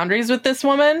set boundaries with this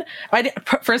woman.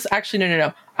 First, actually,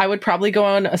 no. I would probably go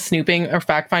on a snooping or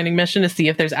fact-finding mission to see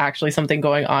if there's actually something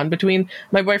going on between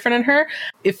my boyfriend and her.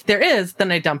 If there is,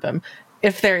 then I dump him.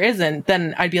 If there isn't,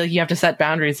 then I'd be like, you have to set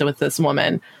boundaries with this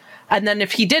woman. And then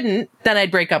if he didn't, then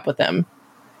I'd break up with him.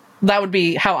 That would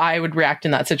be how I would react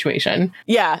in that situation.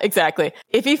 Yeah, exactly.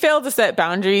 If he failed to set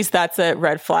boundaries, that's a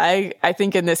red flag. I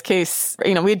think in this case,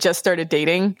 we had just started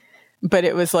dating, but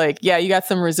it was like, yeah, you got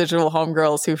some residual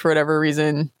homegirls who, for whatever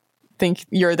reason, think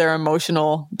you're their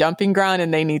emotional dumping ground,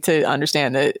 and they need to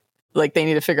understand that, like, they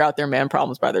need to figure out their man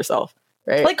problems by themselves.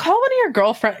 Right. Like, call one of your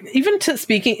girlfriends, even to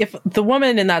speaking, if the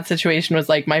woman in that situation was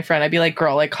like my friend, I'd be like,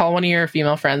 girl, like, call one of your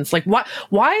female friends. Like,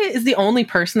 why is the only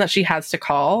person that she has to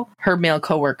call her male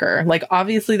coworker? Like,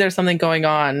 obviously there's something going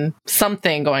on.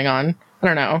 I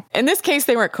don't know. In this case,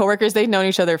 they weren't coworkers. They'd known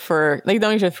each other for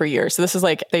years. So this is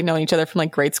like, they'd known each other from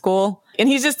like grade school. And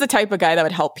he's just the type of guy that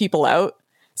would help people out.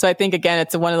 So I think, again,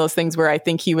 it's one of those things where I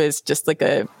think he was just like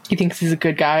he thinks he's a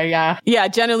good guy. Yeah. Yeah.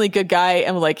 Generally good guy,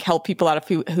 and would like help people out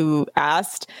who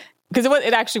asked. Because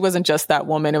it actually wasn't just that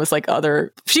woman. It was like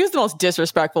she was the most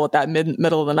disrespectful at that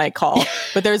middle of the night call.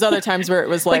 But there's other times where it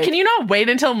was like, can you not wait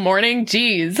until morning?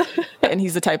 Jeez. And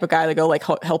he's the type of guy to go like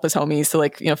help his homies to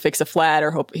like, fix a flat,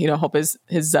 or hope his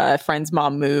friend's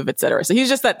mom move, etc. So he's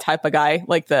just that type of guy,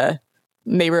 like the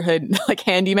neighborhood like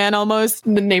handyman almost.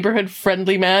 The neighborhood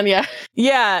friendly man. Yeah.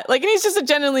 Yeah. Like, and he's just a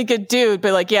genuinely good dude.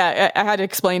 But like, yeah, I had to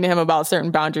explain to him about certain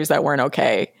boundaries that weren't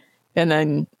okay. And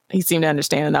then he seemed to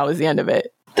understand, and that was the end of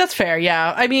it. That's fair.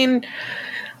 Yeah. I mean,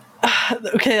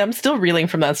 okay, I'm still reeling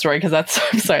from that story because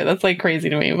I'm sorry, that's like crazy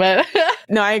to me, but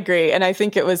no, I agree. And I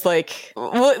think it was like,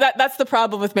 well, that's the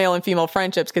problem with male and female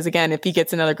friendships. Because again, if he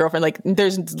gets another girlfriend, like,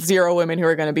 there's zero women who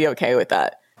are going to be okay with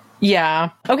that. Yeah.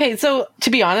 Okay. So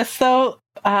to be honest though,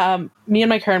 me and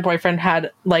my current boyfriend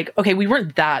had like, okay, we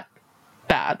weren't that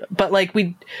bad, but like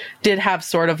we did have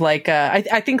sort of like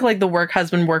I think like the work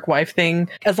husband, work wife thing,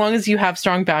 as long as you have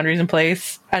strong boundaries in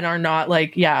place and are not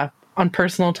like, on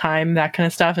personal time, that kind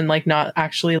of stuff, and like not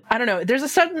actually, I don't know, there's a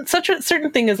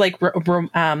certain thing as like what's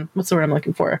the word I'm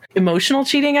looking for, emotional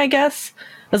cheating, I guess,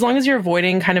 as long as you're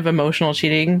avoiding kind of emotional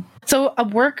cheating. So a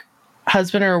work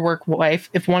husband or a work wife,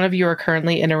 if one of you are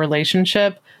currently in a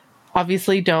relationship,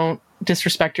 obviously don't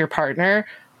disrespect your partner,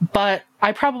 but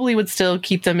I probably would still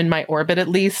keep them in my orbit, at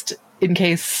least in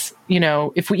case,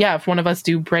 if one of us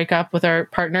do break up with our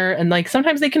partner, and like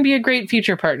sometimes they can be a great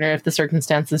future partner if the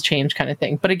circumstances change, kind of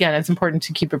thing. But again, it's important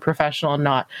to keep it professional and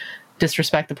not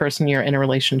disrespect the person you're in a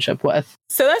relationship with.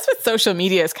 So that's what social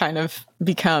media has kind of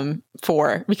become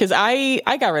for, because I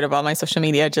got rid of all my social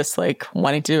media, just like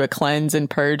wanting to do a cleanse and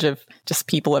purge of just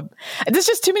people. There's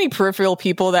just too many peripheral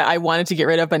people that I wanted to get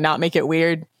rid of, but not make it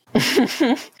weird.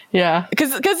 Yeah.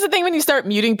 Because the thing, when you start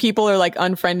muting people or like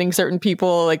unfriending certain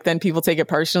people, like then people take it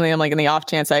personally. I'm like, in the off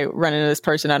chance I run into this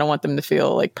person, I don't want them to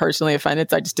feel like personally offended.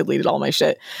 So I just deleted all my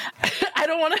shit. I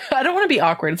don't want to be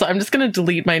awkward. So I'm just going to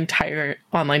delete my entire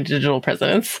online digital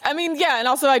presence. I mean, yeah. And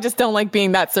also I just don't like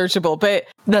being that searchable, but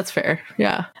that's fair.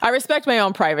 Yeah. I respect my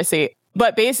own privacy,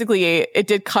 but basically it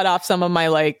did cut off some of my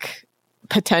like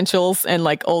potentials and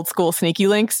like old school sneaky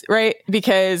links, right?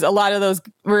 Because a lot of those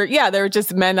they were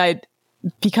just men I'd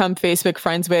become Facebook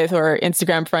friends with or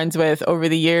Instagram friends with over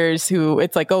the years, who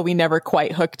it's like, oh, we never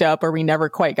quite hooked up, or we never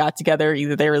quite got together,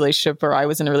 either their relationship or I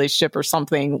was in a relationship, or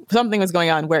something was going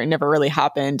on where it never really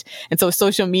happened. And so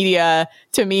social media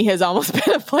to me has almost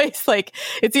been a place like,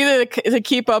 it's either to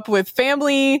keep up with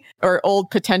family or old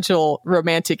potential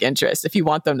romantic interests if you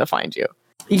want them to find you.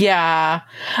 Yeah.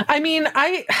 I mean,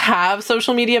 I have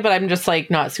social media, but I'm just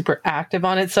like not super active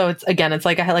on it. So it's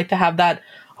like I like to have that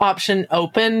option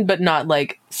open, but not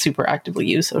like super actively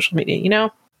use social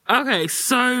media, Okay,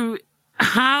 so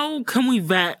how can we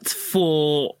vet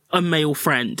for a male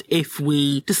friend if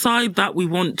we decide that we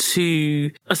want to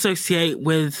associate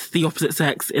with the opposite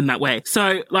sex in that way?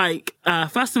 So like,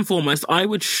 first and foremost, I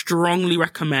would strongly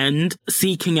recommend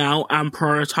seeking out and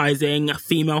prioritizing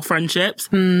female friendships.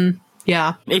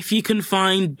 Yeah. If you can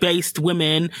find based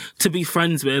women to be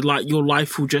friends with, like, your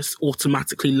life will just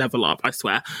automatically level up, I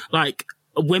swear. Like,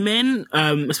 women,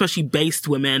 especially based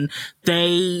women,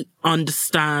 they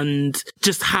understand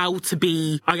just how to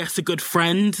be, I guess, a good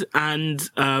friend, and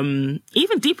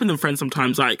even deeper than friends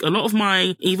sometimes. Like a lot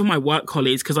of even my work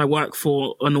colleagues, because I work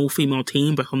for an all-female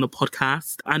team, both on the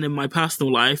podcast and in my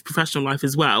personal life, professional life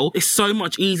as well, it's so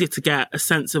much easier to get a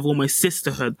sense of almost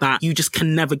sisterhood that you just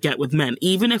can never get with men.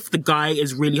 Even if the guy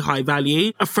is really high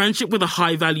value, a friendship with a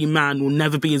high value man will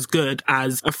never be as good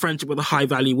as a friendship with a high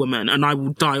value woman, and I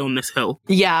will die on this hill.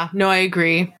 Yeah, no, I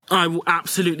agree. I will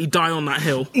absolutely die on that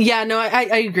hill. Yeah, no, I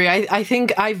agree. I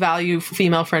think I value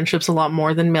female friendships a lot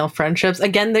more than male friendships.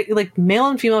 Again, like male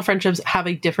and female friendships have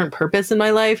a different purpose in my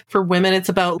life. For women, it's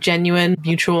about genuine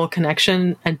mutual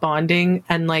connection and bonding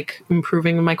and like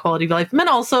improving my quality of life. Men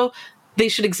also, they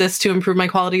should exist to improve my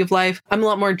quality of life. I'm a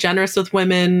lot more generous with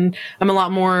women.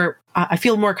 I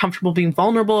feel more comfortable being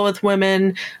vulnerable with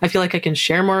women. I feel like I can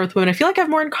share more with women. I feel like I have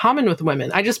more in common with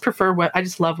women. I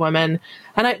just love women.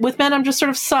 And with men, I'm just sort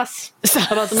of sus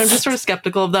about them. I'm just sort of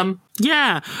skeptical of them.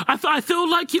 Yeah, I feel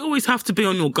like you always have to be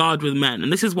on your guard with men.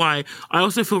 And this is why I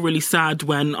also feel really sad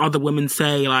when other women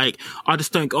say, like, I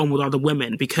just don't get on with other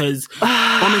women. Because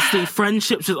honestly,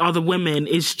 friendships with other women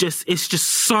it's just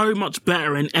so much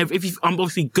better. And I'm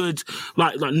obviously good,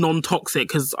 like non-toxic,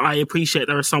 because I appreciate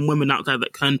there are some women out there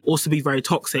that can also be very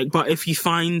toxic. But if you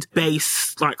find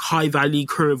base, like high value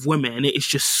crew of women, it is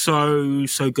just so,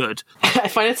 so good. I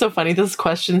find it so funny. This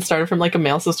question started from like a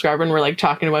male subscriber, and we're like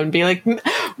talking to women, being like,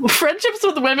 friendships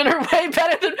with women are way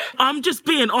better than... I'm just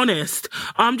being honest.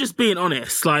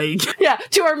 Like, yeah,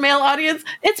 to our male audience,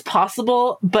 it's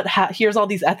possible, but here's all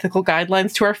these ethical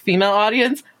guidelines to our female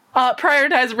audience.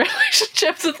 Prioritize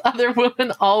relationships with other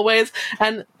women always,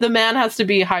 and the man has to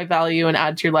be high value and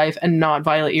add to your life and not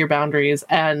violate your boundaries.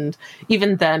 And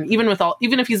even then, even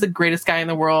if he's the greatest guy in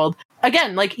the world,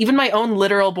 again, like even my own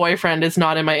literal boyfriend is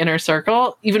not in my inner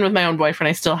circle. Even with my own boyfriend,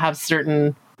 I still have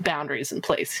certain boundaries in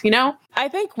place, you know? I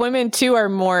think women too are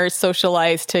more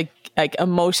socialized to like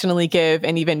emotionally give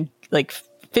and even like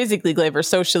physically give or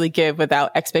socially give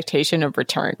without expectation of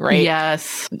return, right?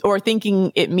 Yes. Or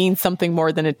thinking it means something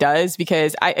more than it does.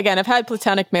 Because I've had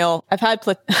platonic male,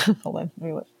 hold on,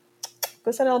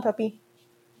 go sit down, puppy,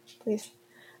 please.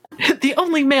 The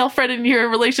only male friend in your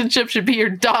relationship should be your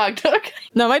dog. Okay.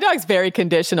 No, my dog's very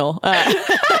conditional.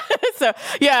 So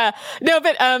yeah, no,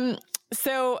 but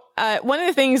so one of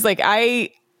the things, like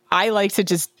I like to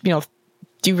just,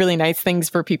 do really nice things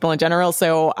for people in general.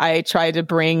 So I tried to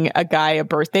bring a guy a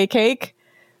birthday cake,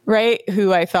 right?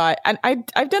 Who I thought, and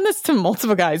I've done this to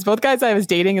multiple guys, both guys I was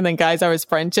dating and then guys I was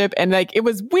friendship. And like, it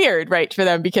was weird, right? For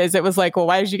them, because it was like, well,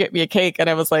 why did you get me a cake?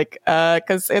 And I was like,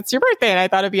 cause it's your birthday. And I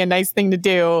thought it'd be a nice thing to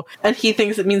do. And he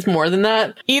thinks it means more than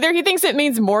that. Either he thinks it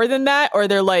means more than that, or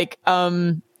they're like,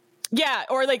 yeah,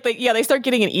 or they start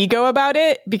getting an ego about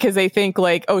it because they think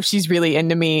like, oh, she's really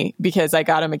into me because I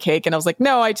got him a cake. And I was like,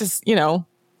 no, I just,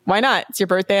 why not? It's your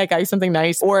birthday. I got you something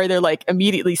nice. Or they're like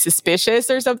immediately suspicious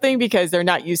or something because they're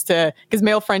not used to, because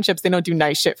male friendships, they don't do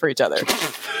nice shit for each other.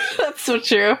 That's so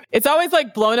true. It's always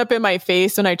like blown up in my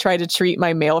face when I try to treat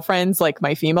my male friends like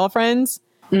my female friends.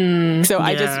 So yeah.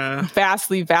 I just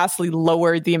vastly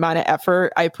lowered the amount of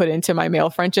effort I put into my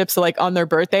male friendships. So like on their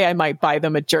birthday, I might buy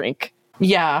them a drink.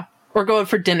 Yeah. Or go out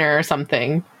for dinner or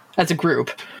something as a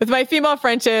group. With my female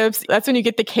friendships, that's when you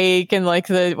get the cake and like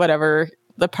the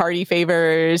party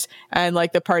favors and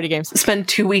like the party games. Spend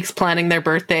 2 weeks planning their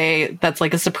birthday. That's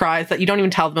like a surprise that you don't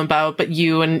even tell them about, but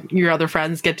you and your other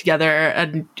friends get together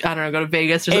and, I don't know, go to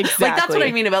Vegas or something. Exactly. Like, that's what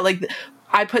I mean about like,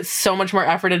 I put so much more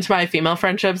effort into my female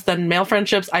friendships than male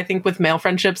friendships. I think with male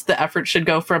friendships, the effort should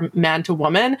go from man to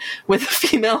woman. With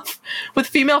female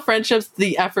friendships,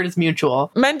 the effort is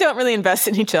mutual. Men don't really invest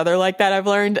in each other like that, I've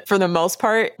learned, for the most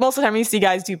part. Most of the time you see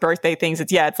guys do birthday things,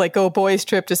 it's like, oh, boys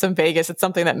trip to some Vegas. It's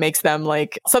something that makes them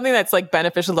like something that's like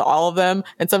beneficial to all of them,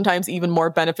 and sometimes even more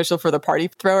beneficial for the party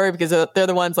thrower, because they're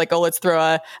the ones like, oh, let's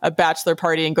throw a bachelor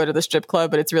party and go to the strip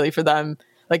club, but it's really for them.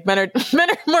 Like men are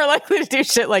more likely to do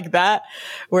shit like that,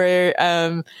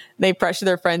 where they pressure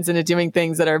their friends into doing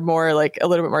things that are more like a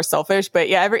little bit more selfish. But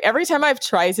yeah, every time I've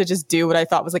tried to just do what I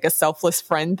thought was like a selfless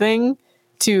friend thing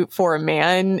for a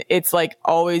man, it's like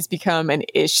always become an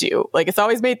issue. Like it's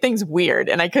always made things weird,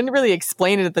 and I couldn't really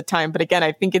explain it at the time. But again,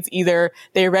 I think it's either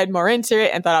they read more into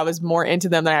it and thought I was more into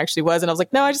them than I actually was, and I was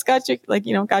like, no, I just got you, like,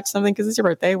 got you something because it's your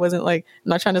birthday. It wasn't like, I'm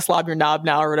not trying to slob your knob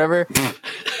now or whatever.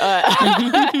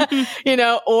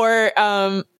 Or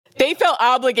they felt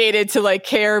obligated to like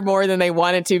care more than they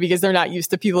wanted to because they're not used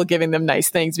to people giving them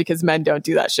nice things, because men don't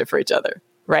do that shit for each other,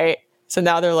 right? So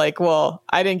now they're like, well,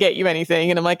 I didn't get you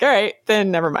anything. And I'm like, all right,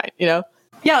 then never mind, Yeah,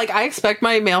 like I expect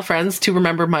my male friends to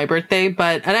remember my birthday,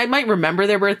 and I might remember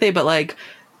their birthday, but like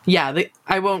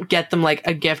I won't get them like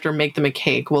a gift or make them a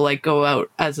cake. We'll like go out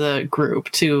as a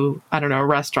group to, I don't know, a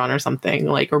restaurant or something,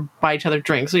 like, or buy each other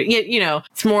drinks. You know,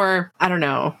 it's more, I don't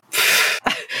know.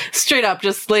 Straight up,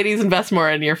 just ladies, invest more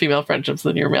in your female friendships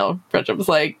than your male friendships.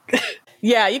 Like,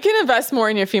 yeah, you can invest more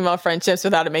in your female friendships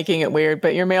without it making it weird,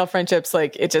 but your male friendships,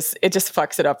 like, it just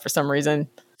fucks it up for some reason.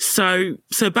 So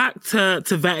back to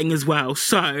vetting as well.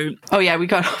 So, oh yeah, we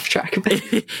got off track a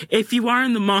bit. If you are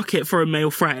in the market for a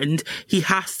male friend, he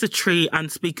has to treat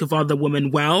and speak of other women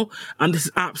well, and this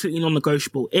is absolutely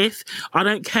non-negotiable. I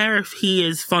don't care if he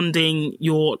is funding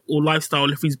your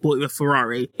lifestyle, if he's bought you a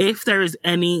Ferrari, if there is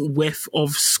any whiff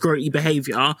of scroty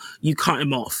behavior, you cut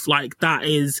him off. Like, that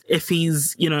is, if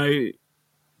he's, you know,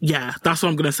 yeah, that's what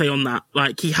I'm going to say on that.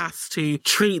 Like, he has to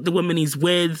treat the women he's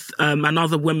with, and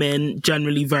other women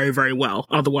generally very, very well.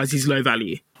 Otherwise, he's low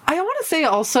value. I want to say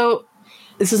also,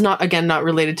 this is not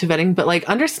related to vetting, but like,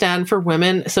 understand, for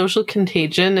women, social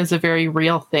contagion is a very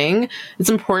real thing. It's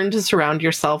important to surround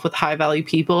yourself with high value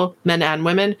people, men and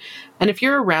women. And if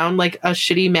you're around like a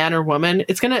shitty man or woman,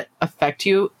 it's going to affect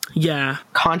you. Yeah.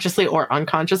 Consciously or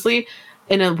unconsciously,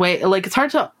 in a way, like, it's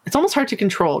almost hard to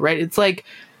control, right? It's like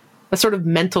a sort of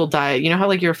mental diet. You know how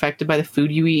like you're affected by the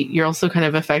food you eat? You're also kind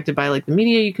of affected by like the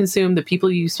media you consume, the people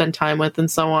you spend time with,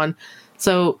 and so on.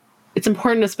 So it's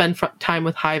important to spend time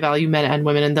with high value men and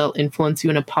women, and they'll influence you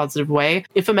in a positive way.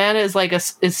 If a man is like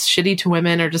is shitty to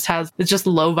women, or it's just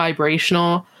low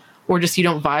vibrational, or just you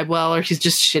don't vibe well, or he's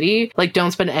just shitty, like,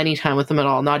 don't spend any time with him at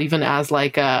all. Not even as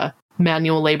like a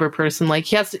manual labor person. Like,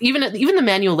 he has to, even the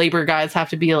manual labor guys have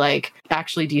to be like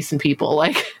actually decent people.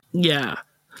 Like, yeah.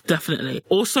 Definitely.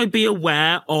 Also be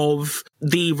aware of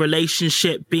the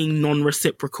relationship being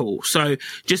non-reciprocal. So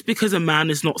just because a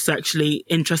man is not sexually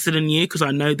interested in you, because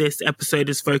I know this episode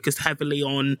is focused heavily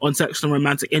on sexual and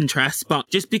romantic interests, but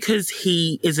just because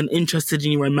he isn't interested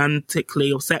in you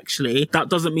romantically or sexually, that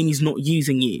doesn't mean he's not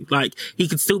using you. Like, he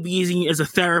could still be using you as a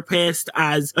therapist,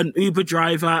 as an Uber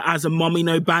driver, as a mommy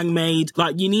no bang maid.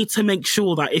 Like, you need to make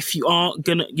sure that if you are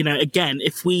gonna, you know, again,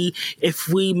 if we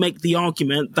make the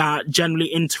argument that generally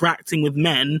interacting with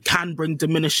men can bring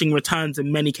diminishing returns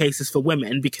in many cases for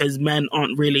women, because men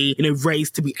aren't really, you know,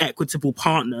 raised to be equitable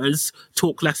partners,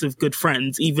 talk less of good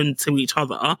friends, even to each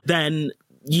other, then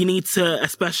you need to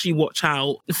especially watch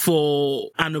out for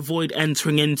and avoid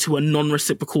entering into a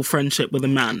non-reciprocal friendship with a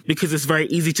man, because it's very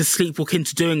easy to sleepwalk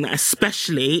into doing that,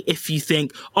 especially if you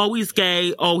think, oh, he's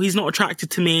gay, oh, he's not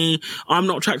attracted to me, I'm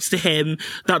not attracted to him.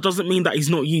 That doesn't mean that he's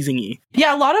not using you.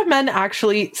 Yeah, a lot of men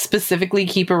actually specifically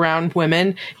keep around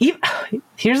women.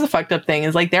 Here's the fucked up thing,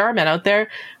 is like, there are men out there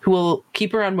who will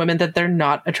keep around women that they're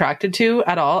not attracted to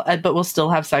at all, but will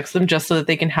still have sex with them just so that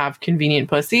they can have convenient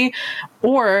pussy.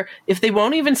 Or if they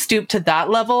won't even stoop to that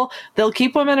level, they'll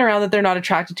keep women around that they're not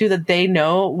attracted to, that they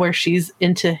know where she's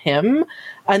into him,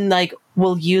 and like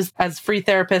will use as free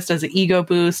therapist, as an ego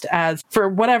boost, as for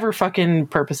whatever fucking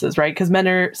purposes, right? Because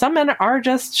some men are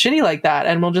just shitty like that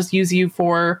and will just use you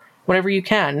for whatever you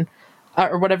can.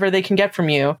 Or whatever they can get from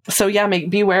you. So yeah,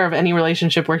 be aware of any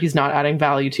relationship where he's not adding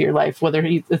value to your life, whether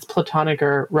it's platonic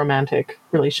or romantic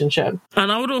relationship. And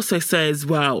I would also say as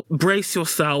well, brace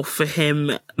yourself for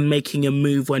him making a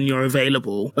move when you're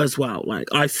available as well. Like,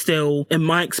 I still, in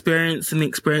my experience and the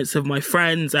experience of my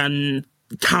friends and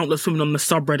countless women on the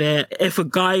subreddit, if a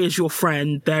guy is your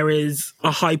friend, there is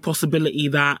a high possibility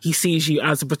that he sees you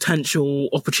as a potential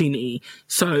opportunity.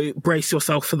 So brace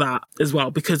yourself for that as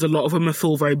well, because a lot of women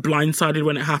feel very blindsided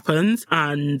when it happens.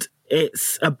 And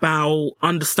it's about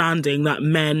understanding that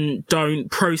men don't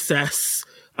process,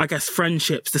 I guess,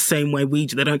 friendships the same way we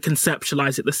do. They don't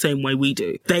conceptualize it the same way we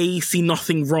do. They see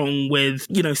nothing wrong with,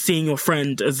 you know, seeing your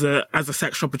friend as a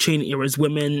sexual opportunity, whereas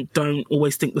women don't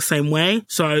always think the same way.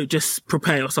 So just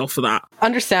prepare yourself for that.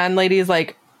 Understand, ladies,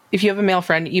 like, if you have a male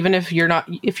friend, even if you're not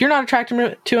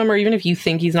attracted to him, or even if you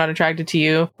think he's not attracted to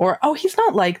you, or, oh, he's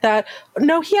not like that,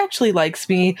 no, he actually likes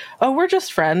me, oh, we're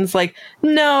just friends, like,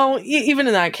 no, even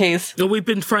in that case. Well, we've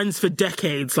been friends for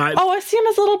decades, like, oh, I see him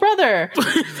as little brother.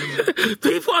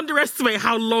 People underestimate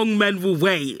how long men will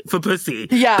wait for pussy.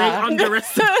 Yeah. They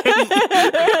underestimate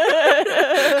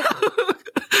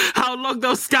how long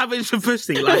they'll scavenge for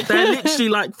pussy. Like, they're literally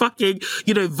like fucking,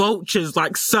 you know, vultures,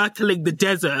 like circling the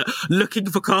desert looking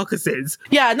for carcasses.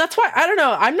 Yeah, and that's why, I don't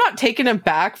know, I'm not taken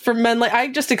aback from men. Like, I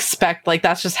just expect, like,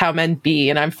 that's just how men be,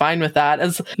 and I'm fine with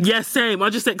that. Yeah, same. I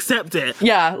just accept it.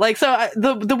 Yeah, like, so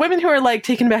the women who are like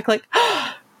taken aback, like,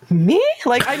 oh, me?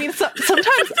 Like, I mean,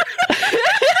 sometimes.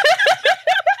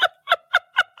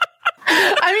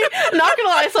 I mean, not gonna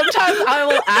lie, sometimes I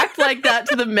will act like that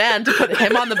to the man to put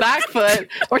him on the back foot,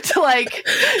 or to, like,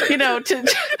 you know, to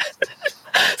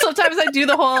Sometimes I do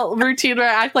the whole routine where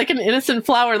I act like an innocent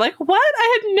flower, like, what?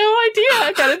 I had no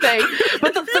idea, kind of thing.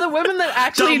 But for the women that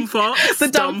actually... The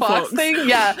dumb fox thing,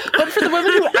 yeah. But for the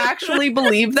women who actually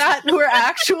believe that, who are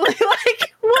actually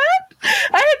like, what?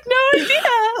 I had no idea.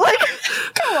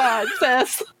 Like, come on,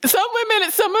 sis.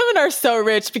 Some women are so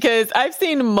rich because I've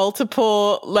seen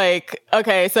multiple, like,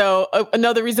 okay, so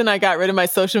another reason I got rid of my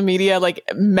social media, like,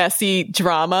 messy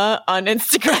drama on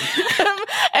Instagram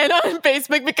and on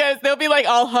Facebook, because they'll be like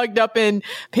all hugged up in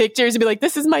pictures and be like,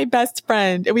 this is my best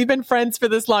friend and we've been friends for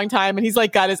this long time, and he's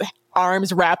like got his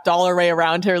arms wrapped all the way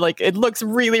around her, like it looks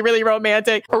really, really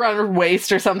romantic, around her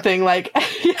waist or something, like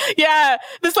yeah,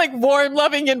 this like warm,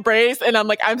 loving embrace. And I'm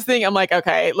like,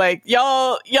 okay, like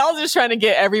y'all just trying to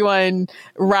get everyone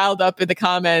riled up in the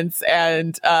comments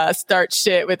and start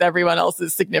shit with everyone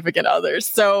else's significant others.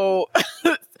 So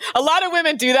a lot of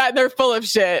women do that and they're full of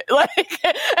shit. Like,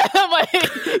 and I'm like,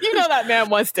 you know that man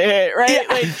wants to hit, right? Yeah.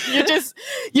 Like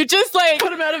you're just like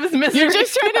put him out of his misery. You're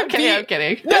just trying to be. I'm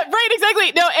kidding. No, right,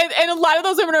 exactly. No, and a lot of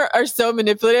those women are so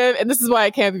manipulative, and this is why I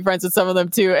can't be friends with some of them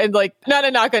too. And like, not a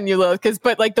knock on you, Lilith,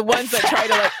 but like the ones that try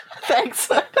to like,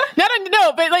 thanks.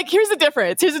 No, but like, here's the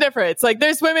difference. Like,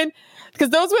 there's women.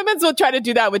 Because those women will try to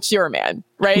do that with your man,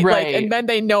 right? Like, and men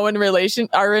they know are in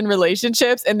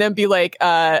relationships, and then be like,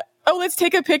 oh, let's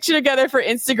take a picture together for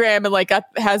Instagram, and like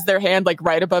has their hand like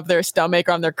right above their stomach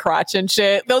or on their crotch and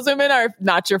shit. Those women are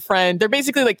not your friend. They're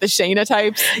basically like the Shayna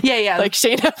types. Yeah. Like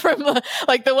Shayna from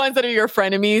like the ones that are your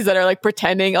frenemies that are like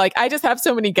pretending. Like, I just have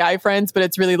so many guy friends, but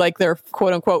it's really like their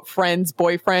quote unquote friends,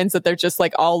 boyfriends, that they're just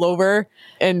like all over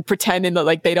and pretending that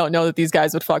like they don't know that these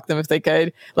guys would fuck them if they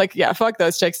could. Like, yeah, fuck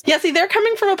those chicks. Yeah, see, they're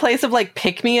coming from a place of like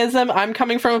pick-meism. I'm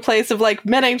coming from a place of like,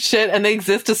 men ain't shit and they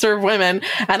exist to serve women,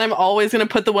 and I'm always going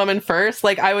to put the woman first.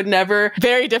 Like, I would never...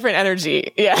 Very different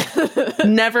energy. Yeah.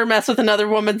 Never mess with another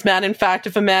woman's man. In fact,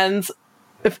 if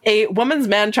a woman's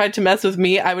man tried to mess with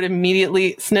me, I would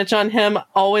immediately snitch on him,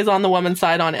 always on the woman's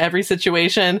side on every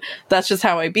situation. That's just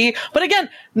how I be. But again,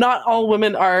 not all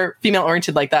women are female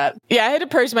oriented like that. Yeah, I had to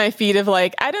purge my feed of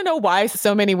like, I don't know why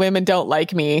so many women don't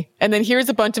like me. And then here's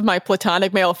a bunch of my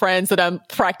platonic male friends that I'm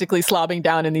practically slobbing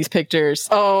down in these pictures.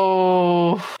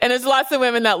 Oh. And there's lots of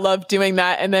women that love doing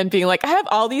that and then being like, I have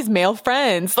all these male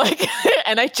friends. Like,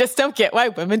 and I just don't get why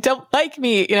women don't like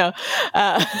me. You know,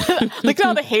 look at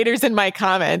all the haters in my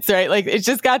comments, right? Like, it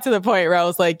just got to the point where I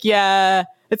was like, yeah,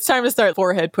 it's time to start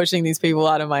forehead pushing these people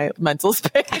out of my mental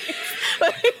space.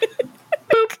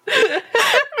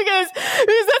 because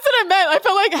that's what I meant. I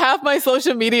felt like half my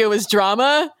social media was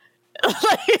drama.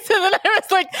 Like, so then I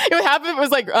was like, it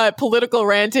was like political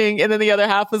ranting, and then the other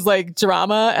half was like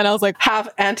drama, and I was like, half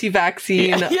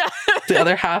anti-vaccine. Yeah. The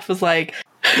other half was like,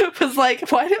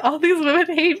 why do all these women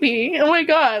hate me? Oh my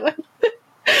god.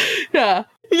 Yeah.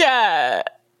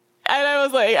 And I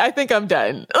was like, I think I'm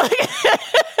done. Or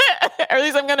at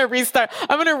least I'm going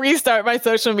to restart my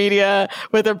social media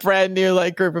with a brand new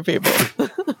like group of people.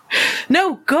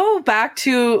 No, go back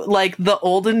to like the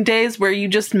olden days where you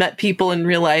just met people in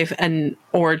real life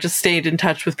or just stayed in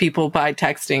touch with people by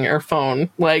texting or phone.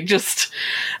 Like, just,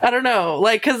 I don't know.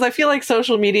 Like, cause I feel like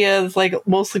social media is like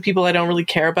mostly people I don't really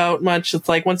care about much. It's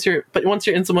like once you're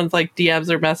in someone's like DMs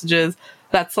or messages,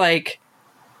 that's like,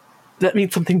 that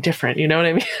means something different. You know what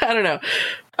I mean? I don't know.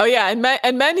 Oh yeah,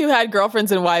 and men who had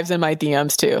girlfriends and wives in my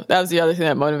DMs too. That was the other thing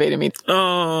that motivated me.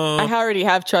 Oh, I already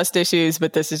have trust issues,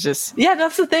 but this is just... Yeah,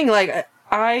 that's the thing. Like,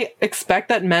 I expect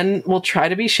that men will try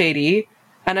to be shady,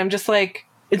 and I'm just like,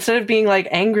 instead of being like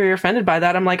angry or offended by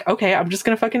that, I'm like, okay, I'm just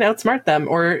gonna fucking outsmart them.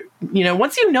 Or, you know,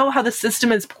 once you know how the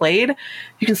system is played,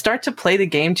 you can start to play the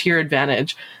game to your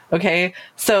advantage. Okay,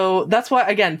 so that's why,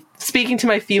 again, speaking to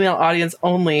my female audience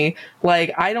only,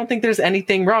 like, I don't think there's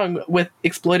anything wrong with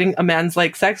exploiting a man's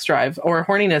like sex drive or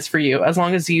horniness for you, as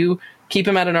long as you keep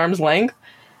him at an arm's length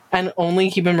and only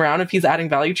keep him around if he's adding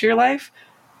value to your life.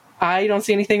 I don't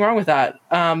see anything wrong with that.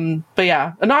 But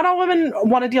yeah, not all women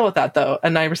want to deal with that though,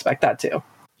 and I respect that too.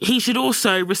 He should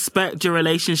also respect your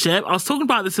relationship. I was talking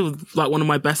about this with like one of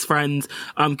my best friends,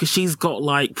 cause she's got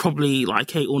like probably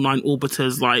like 8 or 9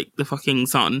 orbiters like the fucking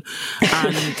sun.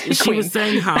 And she was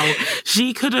saying how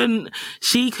she couldn't,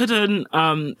 think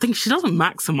she doesn't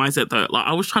maximize it though. Like,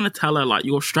 I was trying to tell her like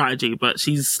your strategy, but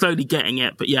she's slowly getting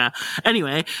it. But yeah.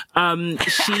 Anyway,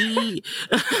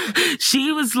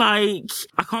 she was like,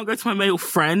 I can't go to my male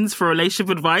friends for relationship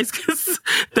advice cause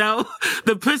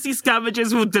the pussy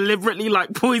scavengers will deliberately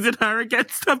like poison her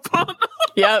against her partner.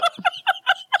 Yep.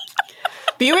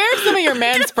 Beware of some of your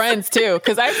man's friends too,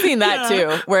 because I've seen that too,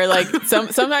 where like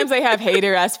sometimes they have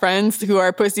hater ass friends who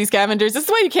are pussy scavengers. This is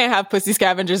why you can't have pussy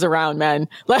scavengers around men.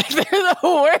 Like, they're the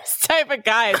worst type of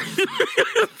guys.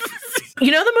 You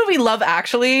know the movie Love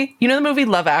Actually?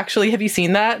 Have you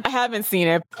seen that? I haven't seen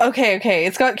it. Okay.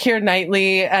 It's got Keira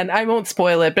Knightley, and I won't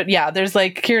spoil it, but yeah, there's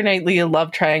like Keira Knightley, a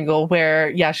love triangle where,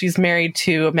 yeah, she's married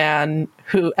to a man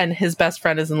and his best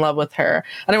friend is in love with her.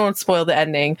 And I won't spoil the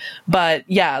ending, but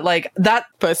yeah, like that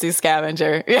pussy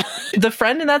scavenger. Yeah. The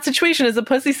friend in that situation is a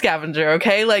pussy scavenger,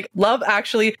 okay? Like Love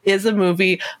Actually is a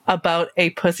movie about a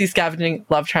pussy scavenging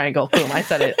love triangle. Boom, I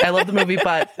said it. I love the movie,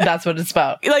 but that's what it's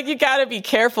about. Like, you gotta be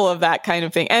careful of that kind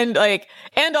of thing. And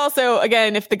also,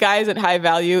 again, if the guy isn't high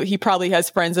value, he probably has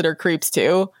friends that are creeps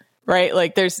too. Right?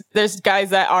 Like there's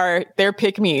guys that they're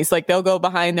pick-me's. Like they'll go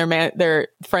behind their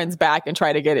friend's back and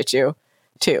try to get at you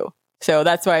too. So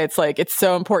that's why it's like, it's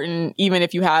so important, even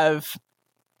if you have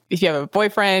a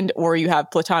boyfriend or you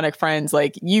have platonic friends,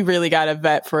 like you really got to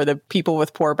vet for the people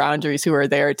with poor boundaries who are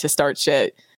there to start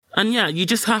shit. And yeah, you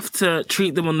just have to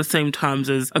treat them on the same terms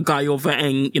as a guy you're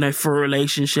vetting, for a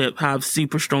relationship, have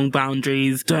super strong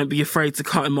boundaries. Don't be afraid to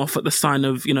cut him off at the sign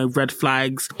of, red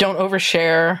flags. Don't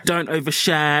overshare.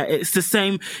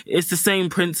 It's the same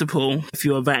principle if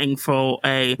you're vetting for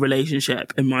a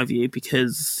relationship, in my view,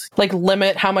 because like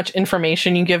limit how much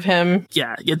information you give him.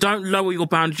 Yeah. You don't lower your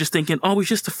boundary just thinking, oh, he's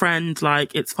just a friend,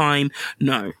 like it's fine.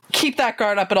 No. Keep that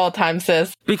guard up at all times,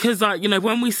 sis. Because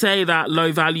when we say that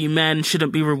low value men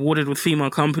shouldn't be rewarded with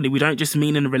female company, we don't just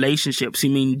mean in relationships, we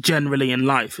mean generally in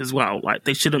life as well. Like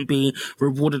they shouldn't be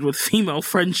rewarded with female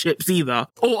friendships either,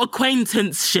 or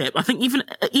acquaintanceship. I think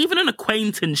even an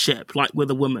acquaintanceship like with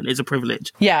a woman is a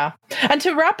privilege. Yeah. And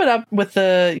to wrap it up with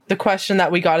the question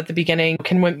that we got at the beginning,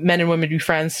 can men and women be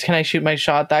friends? Can I shoot my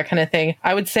shot? That kind of thing.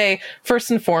 I would say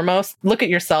first and foremost, look at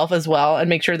yourself as well and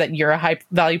make sure that you're a high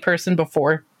value person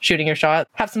before shooting your shot.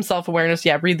 Have some self-awareness.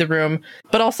 Yeah, read the room.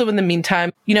 But also in the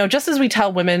meantime, just as we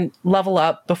tell women, level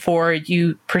up before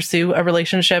you pursue a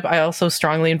relationship, I also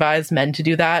strongly advise men to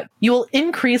do that. You will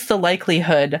increase the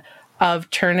likelihood of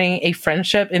turning a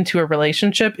friendship into a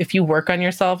relationship if you work on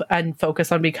yourself and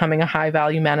focus on becoming a high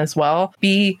value man as well.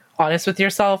 Be honest with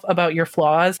yourself about your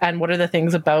flaws and what are the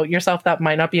things about yourself that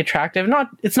might not be attractive.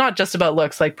 It's not just about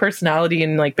looks, like personality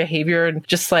and like behavior, and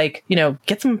just like,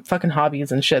 get some fucking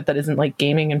hobbies and shit that isn't like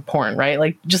gaming and porn, right?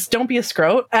 Like just don't be a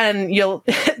scrote and you'll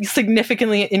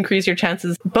significantly increase your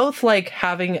chances, both like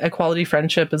having a quality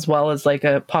friendship as well as like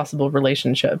a possible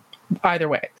relationship. Either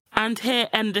way. And here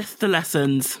endeth the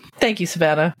lessons. Thank you,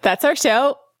 Savannah. That's our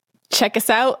show. Check us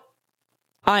out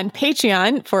on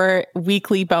Patreon for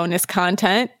weekly bonus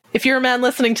content. If you're a man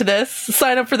listening to this,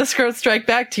 sign up for the Scrote Strike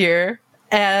Back tier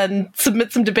and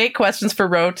submit some debate questions for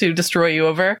Ro to destroy you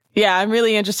over. Yeah, I'm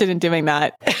really interested in doing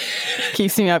that.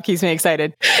 Keeps me up, keeps me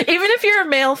excited. Even if you're a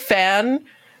male fan,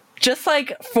 just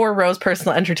like for Ro's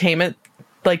personal entertainment,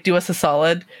 like do us a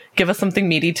solid, give us something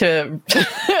meaty to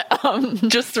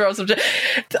just throw some,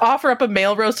 offer up a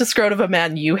male roast to Scrote of a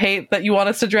man you hate that you want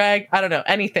us to drag. I don't know,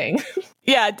 anything.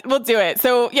 Yeah, we'll do it.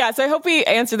 So I hope we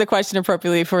answered the question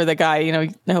appropriately for the guy.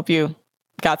 I hope you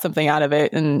got something out of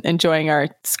it and enjoying our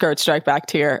Scrote Strike Back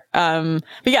tier. But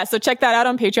yeah, so check that out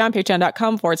on Patreon,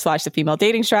 patreon.com/the female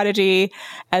dating strategy,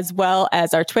 as well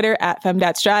as our Twitter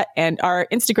 @femdatstrat and our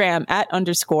Instagram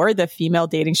 @_the female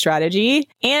dating strategy,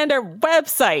 and our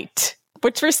website,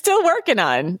 which we're still working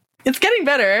on. It's getting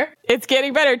better.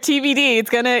 TBD. It's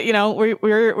gonna,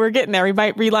 we're getting there. We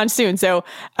might relaunch soon. So,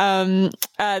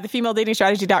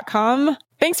 thefemaledatingstrategy.com.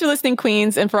 Thanks for listening,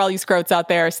 queens. And for all you scrotes out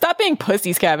there, stop being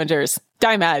pussy scavengers.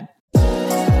 Die mad.